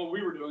people doing what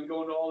we were doing,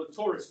 going to all the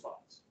tourist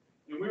spots.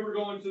 And we were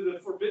going to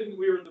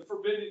we were in the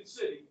Forbidden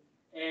City,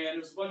 and it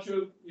was a bunch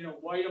of,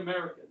 white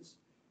Americans.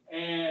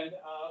 And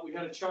we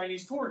had a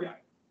Chinese tour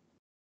guide.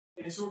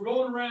 And so we're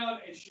going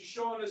around, and she's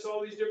showing us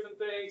all these different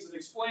things and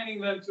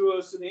explaining them to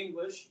us in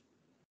English.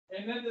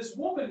 And then this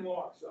woman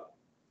walks up,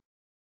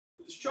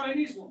 this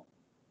Chinese woman.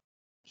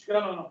 She's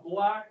got on a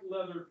black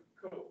leather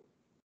coat.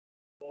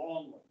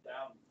 Long one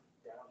down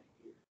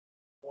here.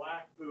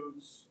 Black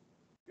boots,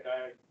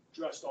 guy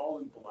dressed all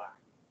in black.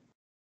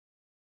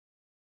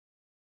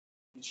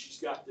 And she's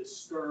got this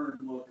stern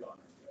look on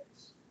her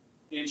face.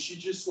 And she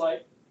just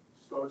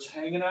starts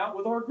hanging out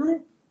with our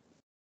group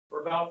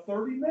for about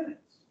 30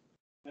 minutes.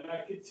 And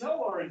I could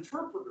tell our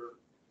interpreter,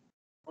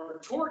 our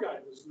tour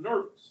guide was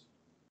nervous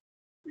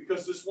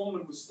because this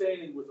woman was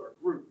standing with our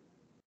group.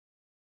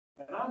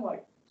 And I'm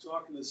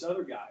talking to this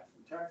other guy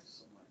from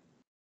Texas. I'm like,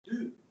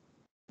 dude,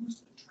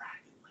 who's the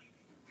dragon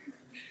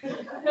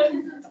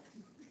lady?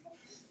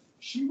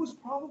 She was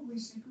probably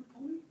secret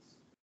police.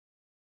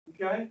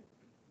 Okay?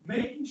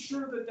 Making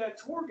sure that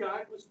tour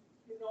guide was,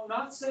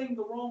 not saying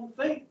the wrong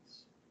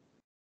things.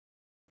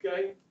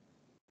 Okay?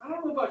 I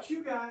don't know about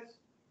you guys.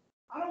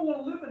 I don't want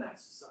to live in that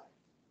society.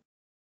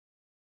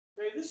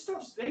 Okay? This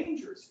stuff's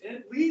dangerous, and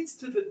it leads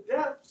to the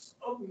deaths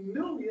of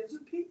millions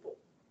of people.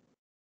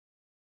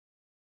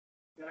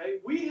 Okay?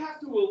 We have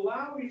to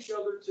allow each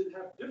other to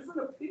have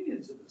different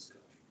opinions in this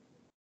country.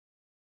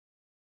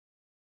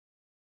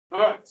 All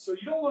right, so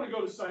you don't want to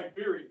go to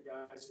Siberia,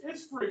 guys.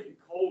 It's freaking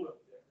cold up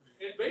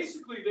there. And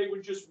basically, they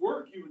would just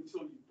work you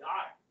until you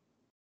die.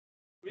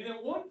 I mean,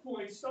 at one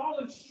point,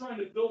 Stalin's trying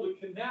to build a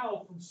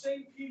canal from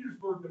St.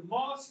 Petersburg to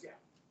Moscow.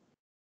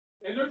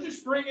 And they're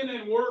just bringing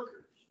in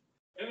workers.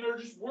 And they're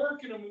just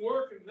working them,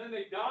 and then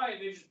they die,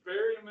 and they just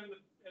bury them in the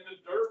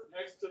dirt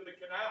next to the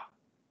canal.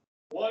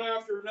 One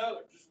after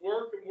another. Just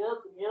work them,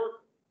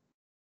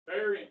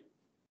 bury them.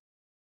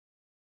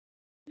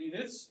 I mean,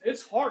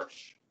 it's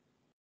harsh.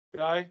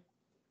 Okay?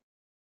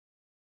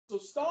 So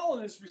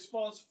Stalin is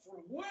responsible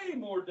for way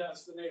more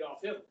deaths than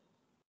Adolf Hitler.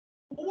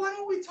 Well, why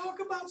don't we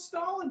talk about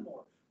Stalin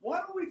more?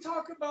 Why don't we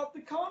talk about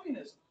the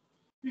communism?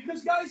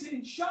 Because, guys,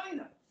 in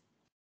China,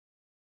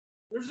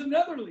 there's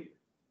another leader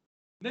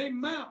named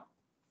Mao.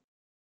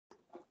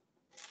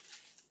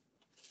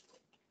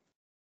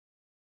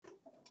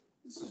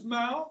 This is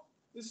Mao.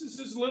 This is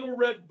his little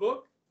red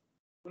book.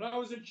 When I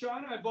was in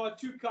China, I bought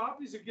 2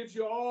 copies. It gives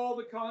you all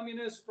the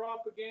communist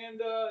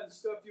propaganda and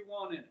stuff you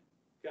want in it.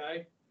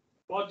 Okay?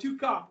 Bought 2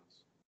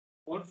 copies.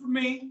 One for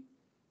me,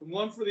 and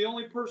one for the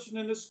only person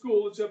in this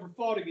school that's ever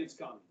fought against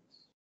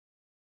communists.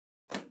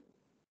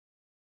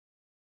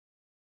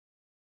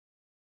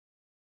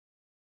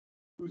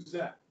 Who's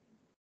that?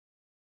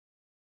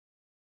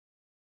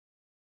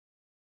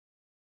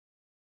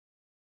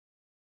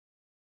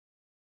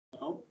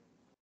 No.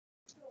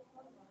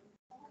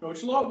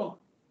 Coach Lovon.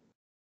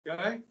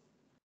 Okay?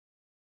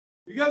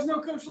 You guys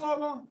know Coach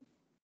Lovon?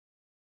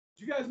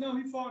 Did you guys know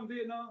he fought in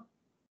Vietnam?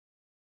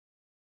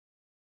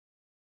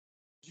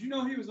 Did you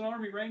know he was an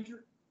Army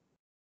Ranger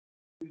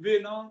in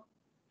Vietnam?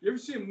 You ever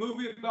see a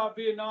movie about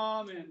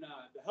Vietnam and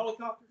the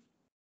helicopters?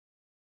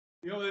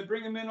 You know, they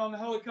bring them in on the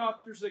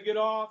helicopters, they get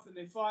off and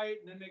they fight,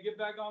 and then they get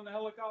back on the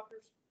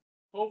helicopters,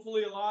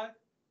 hopefully alive.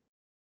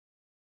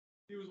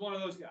 He was one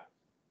of those guys.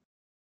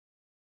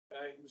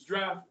 Okay, he was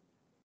drafted,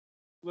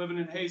 living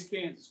in Hays,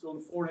 Kansas, going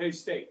to Fort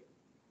Hays State.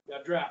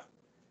 Got drafted.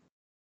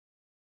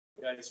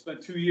 Okay, he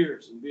spent 2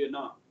 years in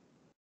Vietnam.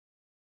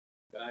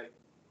 Okay,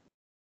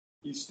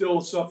 he's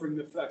still suffering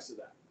the effects of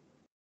that.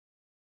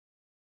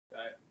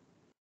 Okay,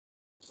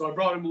 so I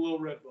brought him a little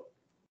red book.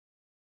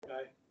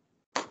 Okay,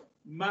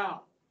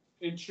 Mao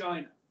in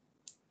China.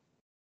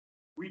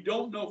 We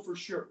don't know for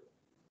sure,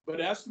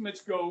 but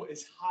estimates go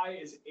as high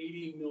as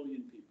 80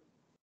 million people.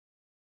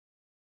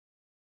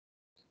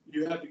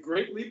 You had the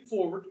Great Leap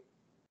Forward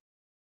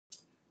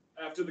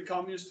after the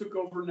communists took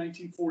over in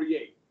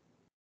 1948.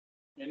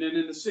 And then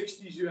in the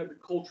 60s, you had the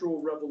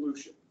Cultural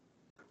Revolution.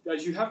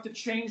 Guys, you have to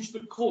change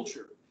the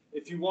culture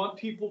if you want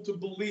people to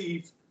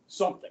believe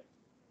something.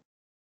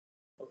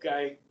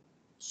 Okay?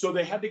 So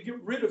they had to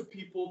get rid of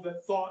people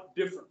that thought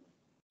differently.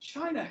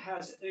 China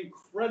has an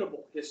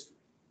incredible history.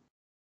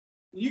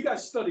 You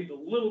guys studied a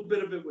little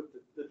bit of it with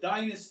the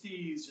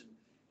dynasties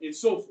and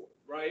so forth,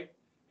 right?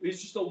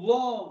 It's just a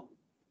long,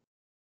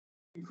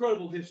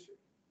 incredible history.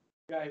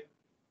 Okay?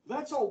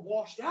 That's all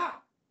washed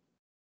out.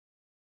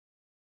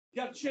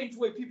 You got to change the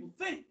way people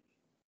think.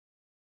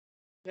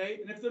 Okay?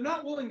 And if they're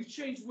not willing to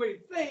change the way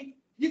they think,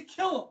 you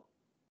kill them.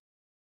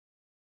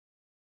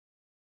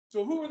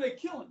 So who were they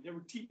killing? They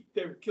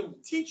were killing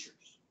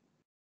teachers,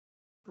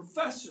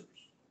 professors,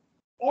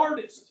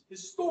 artists,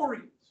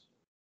 historians,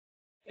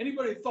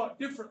 anybody that thought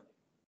differently,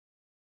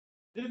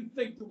 didn't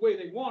think the way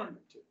they wanted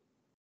it to.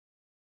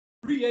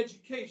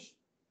 Re-education.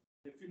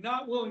 If you're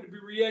not willing to be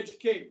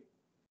re-educated,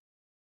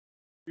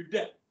 you're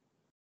dead.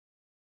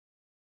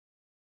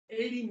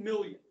 80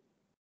 million.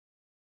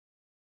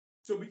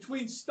 So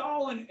between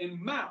Stalin and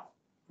Mao,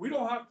 we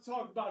don't have to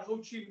talk about Ho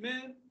Chi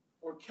Minh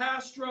or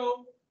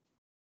Castro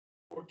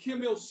or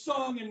Kim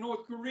Il-sung in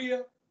North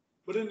Korea,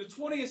 but in the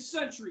 20th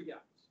century, guys,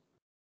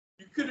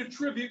 you could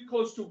attribute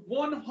close to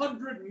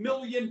 100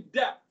 million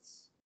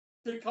deaths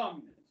to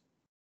communism.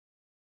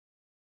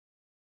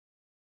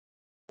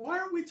 Why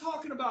aren't we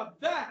talking about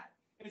that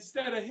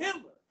instead of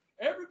Hitler?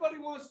 Everybody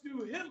wants to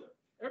do Hitler.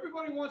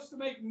 Everybody wants to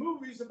make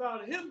movies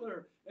about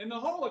Hitler and the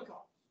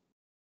Holocaust.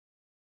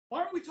 Why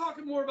aren't we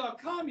talking more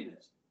about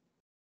communism?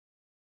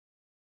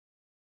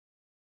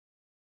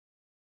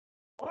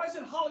 Why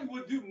doesn't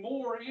Hollywood do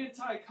more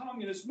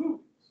anti-communist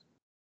movies?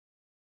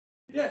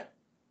 Yeah.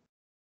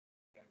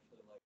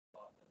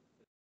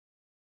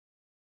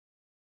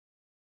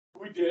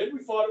 We did. We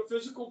fought a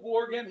physical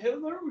war against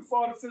Hitler. We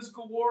fought a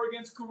physical war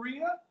against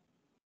Korea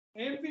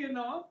and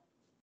Vietnam.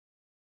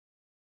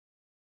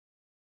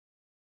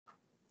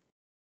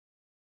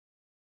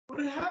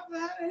 Would it have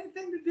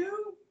anything to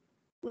do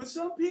with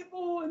some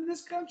people in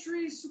this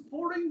country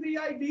supporting the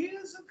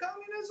ideas of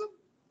communism?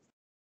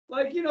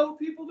 Like, you know,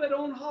 people that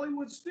own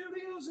Hollywood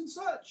studios and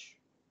such.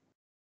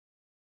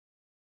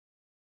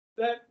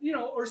 That, you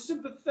know, are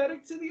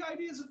sympathetic to the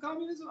ideas of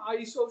communism,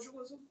 i.e.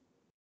 socialism.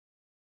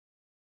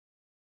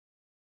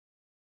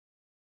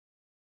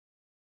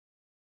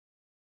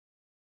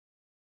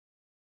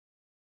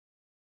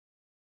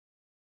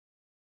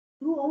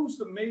 Who owns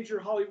the major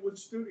Hollywood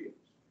studios?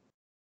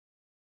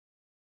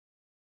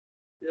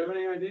 Do you have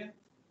any idea?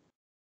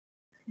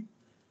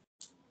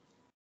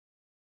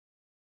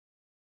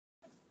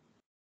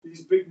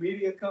 These big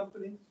media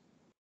companies,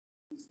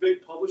 these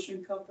big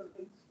publishing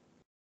companies.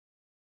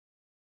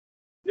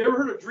 You ever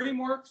heard of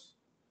DreamWorks?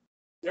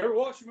 You ever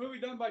watch a movie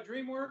done by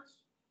DreamWorks?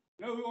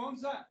 You know who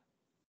owns that?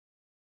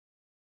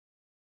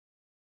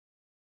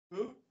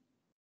 Who?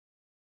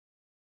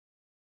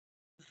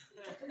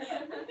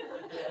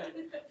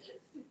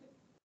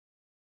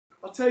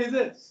 I'll tell you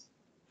this.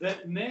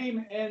 That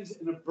name ends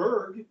in a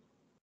Berg.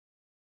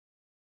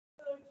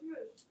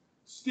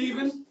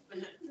 Steven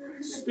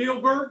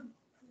Spielberg.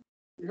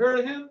 You heard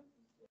of him?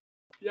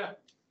 Yeah.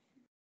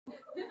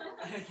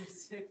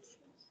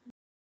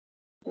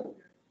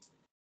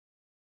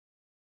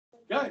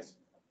 Guys,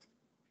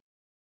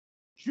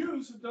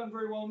 Jews have done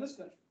very well in this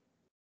country.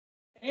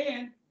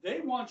 And they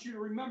want you to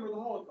remember the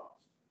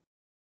Holocaust.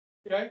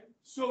 Okay?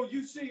 So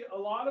you see a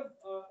lot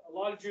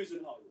of Jews in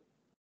Hollywood.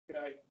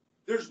 Okay?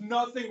 There's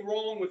nothing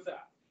wrong with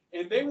that.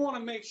 And they want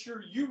to make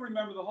sure you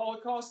remember the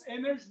Holocaust,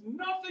 and there's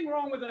nothing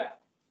wrong with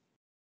that.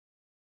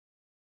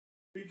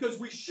 Because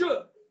we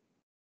should.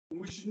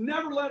 We should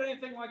never let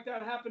anything like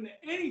that happen to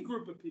any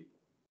group of people.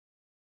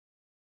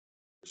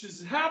 Which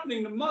is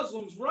happening to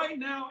Muslims right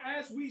now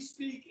as we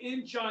speak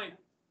in China.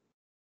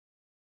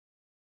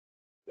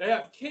 They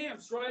have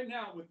camps right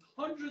now with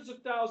hundreds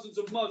of thousands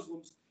of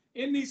Muslims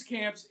in these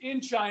camps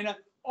in China.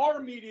 Our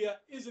media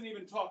isn't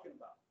even talking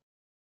about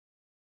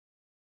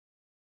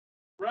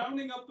it.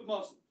 Rounding up the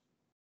Muslims.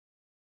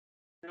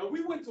 Now,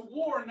 we went to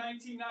war in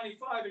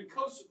 1995 in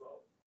Kosovo.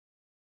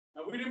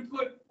 Now, we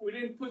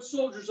didn't put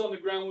soldiers on the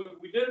ground.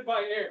 We did it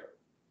by air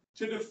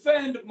to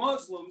defend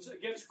Muslims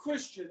against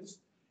Christians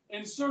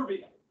in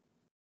Serbia.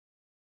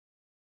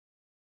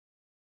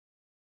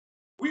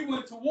 We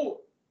went to war.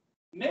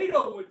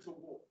 NATO went to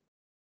war.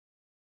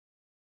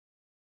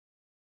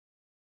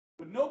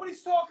 But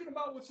nobody's talking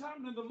about what's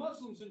happening to the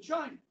Muslims in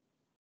China.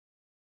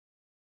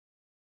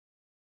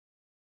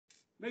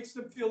 Makes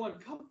them feel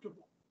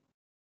uncomfortable.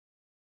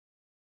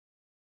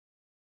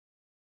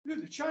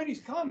 Dude, the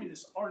Chinese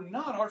communists are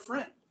not our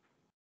friend.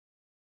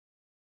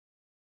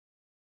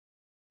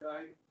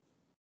 Okay?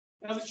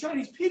 Now, the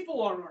Chinese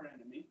people aren't our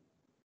enemy.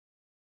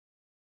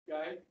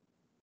 Okay?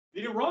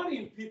 The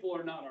Iranian people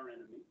are not our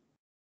enemy.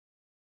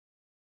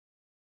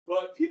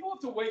 But people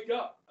have to wake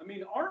up. I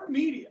mean, our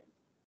media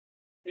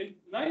in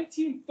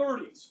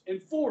 1930s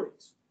and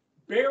 40s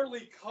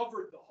barely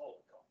covered the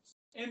Holocaust.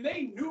 And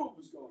they knew it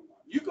was going on.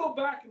 You go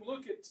back and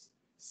look at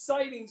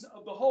sightings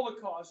of the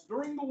Holocaust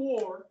during the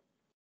war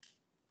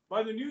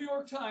by the New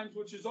York Times,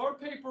 which is our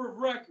paper of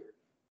record.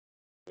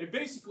 They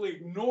basically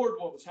ignored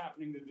what was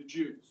happening to the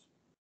Jews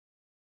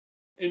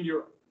in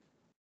Europe.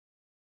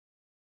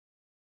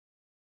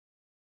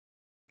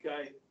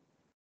 Okay?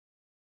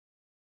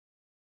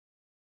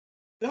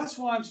 That's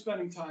why I'm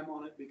spending time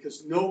on it,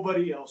 because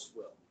nobody else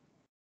will.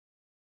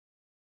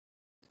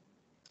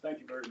 Thank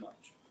you very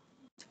much.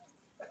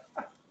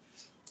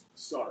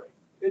 Sorry.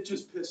 It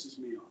just pisses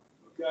me off,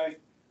 okay?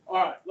 All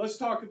right, let's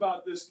talk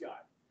about this guy.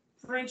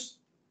 Prince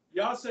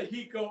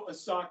Yasuhiko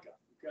Asaka,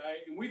 okay?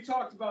 And we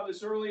talked about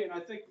this early, and I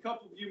think a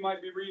couple of you might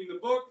be reading the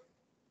book,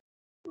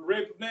 The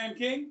Rape of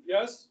Nanking,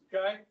 yes,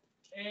 okay?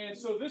 And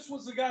so this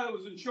was the guy that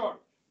was in charge,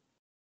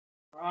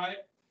 all right?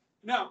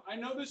 Now, I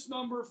know this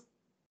number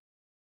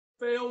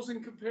fails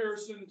in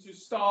comparison to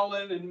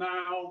Stalin and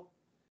Mao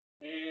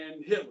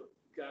and Hitler,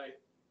 okay?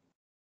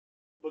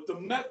 But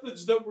the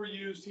methods that were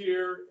used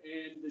here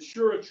and the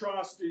sure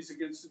atrocities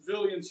against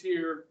civilians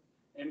here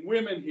and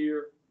women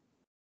here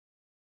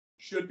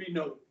should be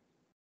noted.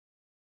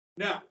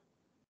 Now,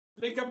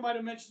 I think I might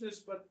have mentioned this,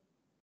 but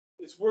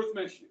it's worth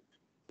mentioning.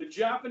 The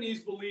Japanese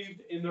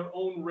believed in their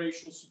own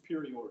racial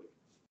superiority.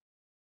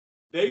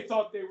 They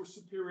thought they were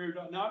superior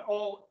to not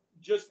all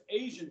just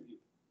Asian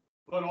people,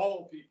 but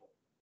all people.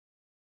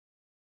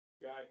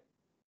 Okay?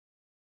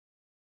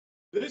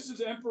 This is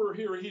Emperor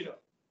Hirohito.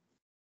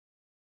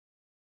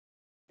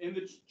 In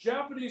the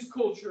Japanese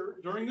culture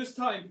during this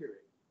time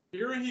period,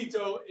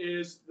 Hirohito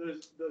is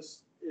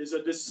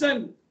a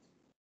descendant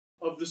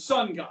of the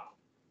sun god.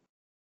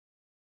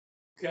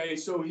 Okay,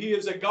 so he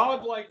is a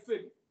godlike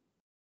figure.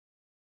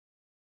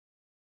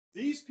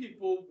 These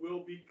people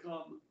will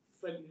become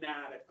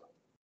fanatical,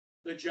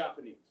 the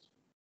Japanese.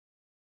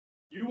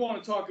 You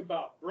want to talk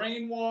about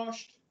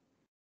brainwashed?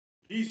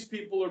 These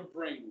people are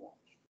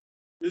brainwashed.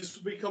 This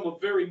will become a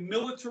very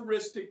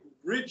militaristic,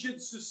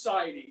 rigid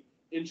society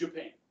in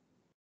Japan.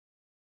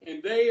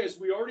 And they, as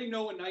we already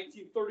know, in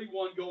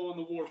 1931, go on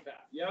the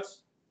warpath,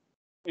 yes?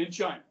 In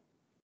China,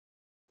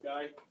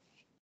 okay?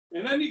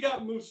 And then you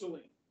got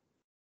Mussolini.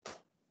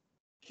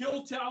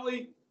 Kill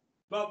tally,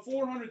 about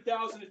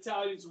 400,000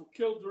 Italians were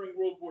killed during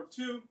World War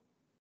II.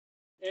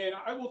 And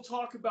I will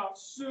talk about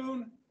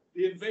soon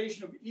the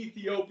invasion of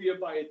Ethiopia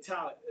by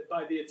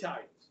the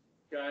Italians,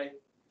 okay?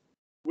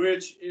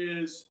 Which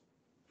is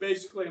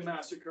basically a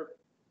massacre,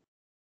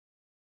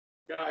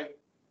 okay?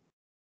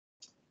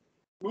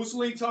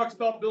 Mussolini talks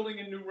about building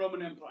a new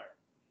Roman Empire,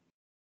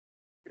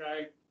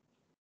 okay?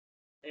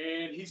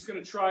 And he's going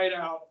to try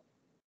out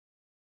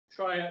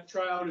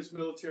his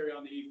military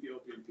on the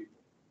Ethiopian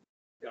people,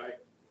 okay?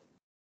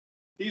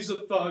 He's a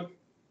thug.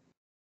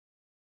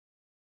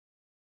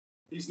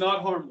 He's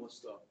not harmless,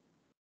 though,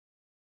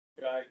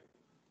 okay?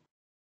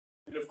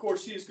 And, of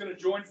course, he's going to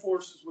join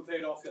forces with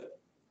Adolf Hitler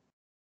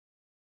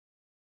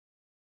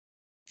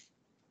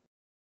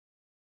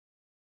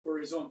for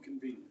his own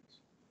convenience.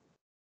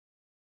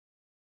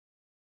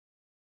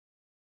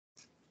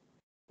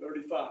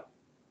 35.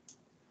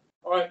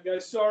 All right,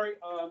 guys, sorry.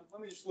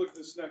 Let me just look at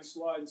this next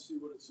slide and see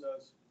what it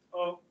says.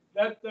 Oh,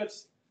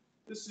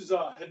 this is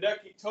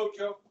Hideki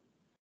Tojo.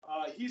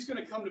 He's going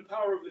to come to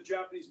power of the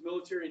Japanese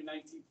military in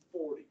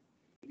 1940.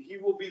 And he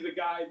will be the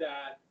guy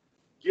that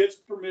gets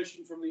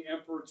permission from the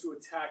emperor to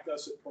attack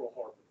us at Pearl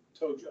Harbor.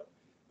 Tojo.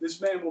 This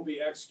man will be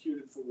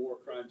executed for war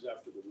crimes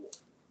after the war.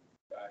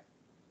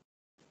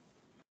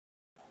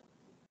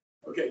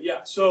 Okay,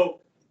 yeah,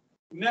 so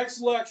next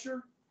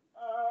lecture.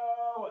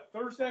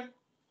 Thursday,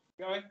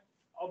 okay,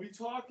 I'll be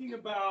talking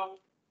about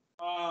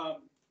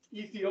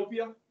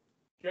Ethiopia,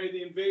 okay,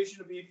 the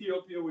invasion of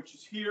Ethiopia, which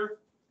is here,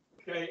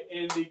 okay,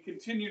 and the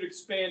continued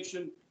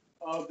expansion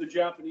of the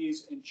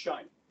Japanese in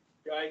China,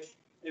 okay,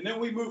 and then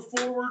we move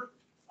forward,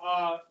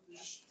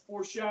 just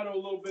foreshadow a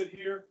little bit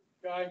here,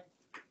 okay,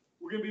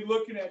 we're going to be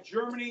looking at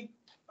Germany,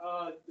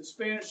 the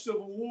Spanish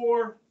Civil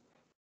War,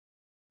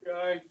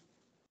 okay,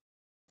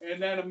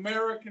 and then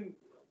American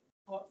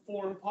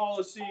foreign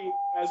policy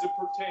as it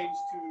pertains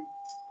to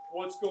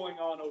what's going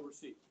on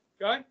overseas.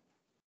 Okay?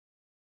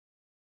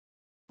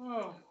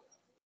 Oh,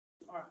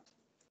 all right.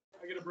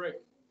 I get a break.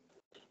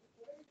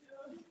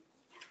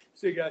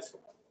 See you guys.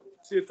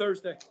 See you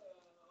Thursday.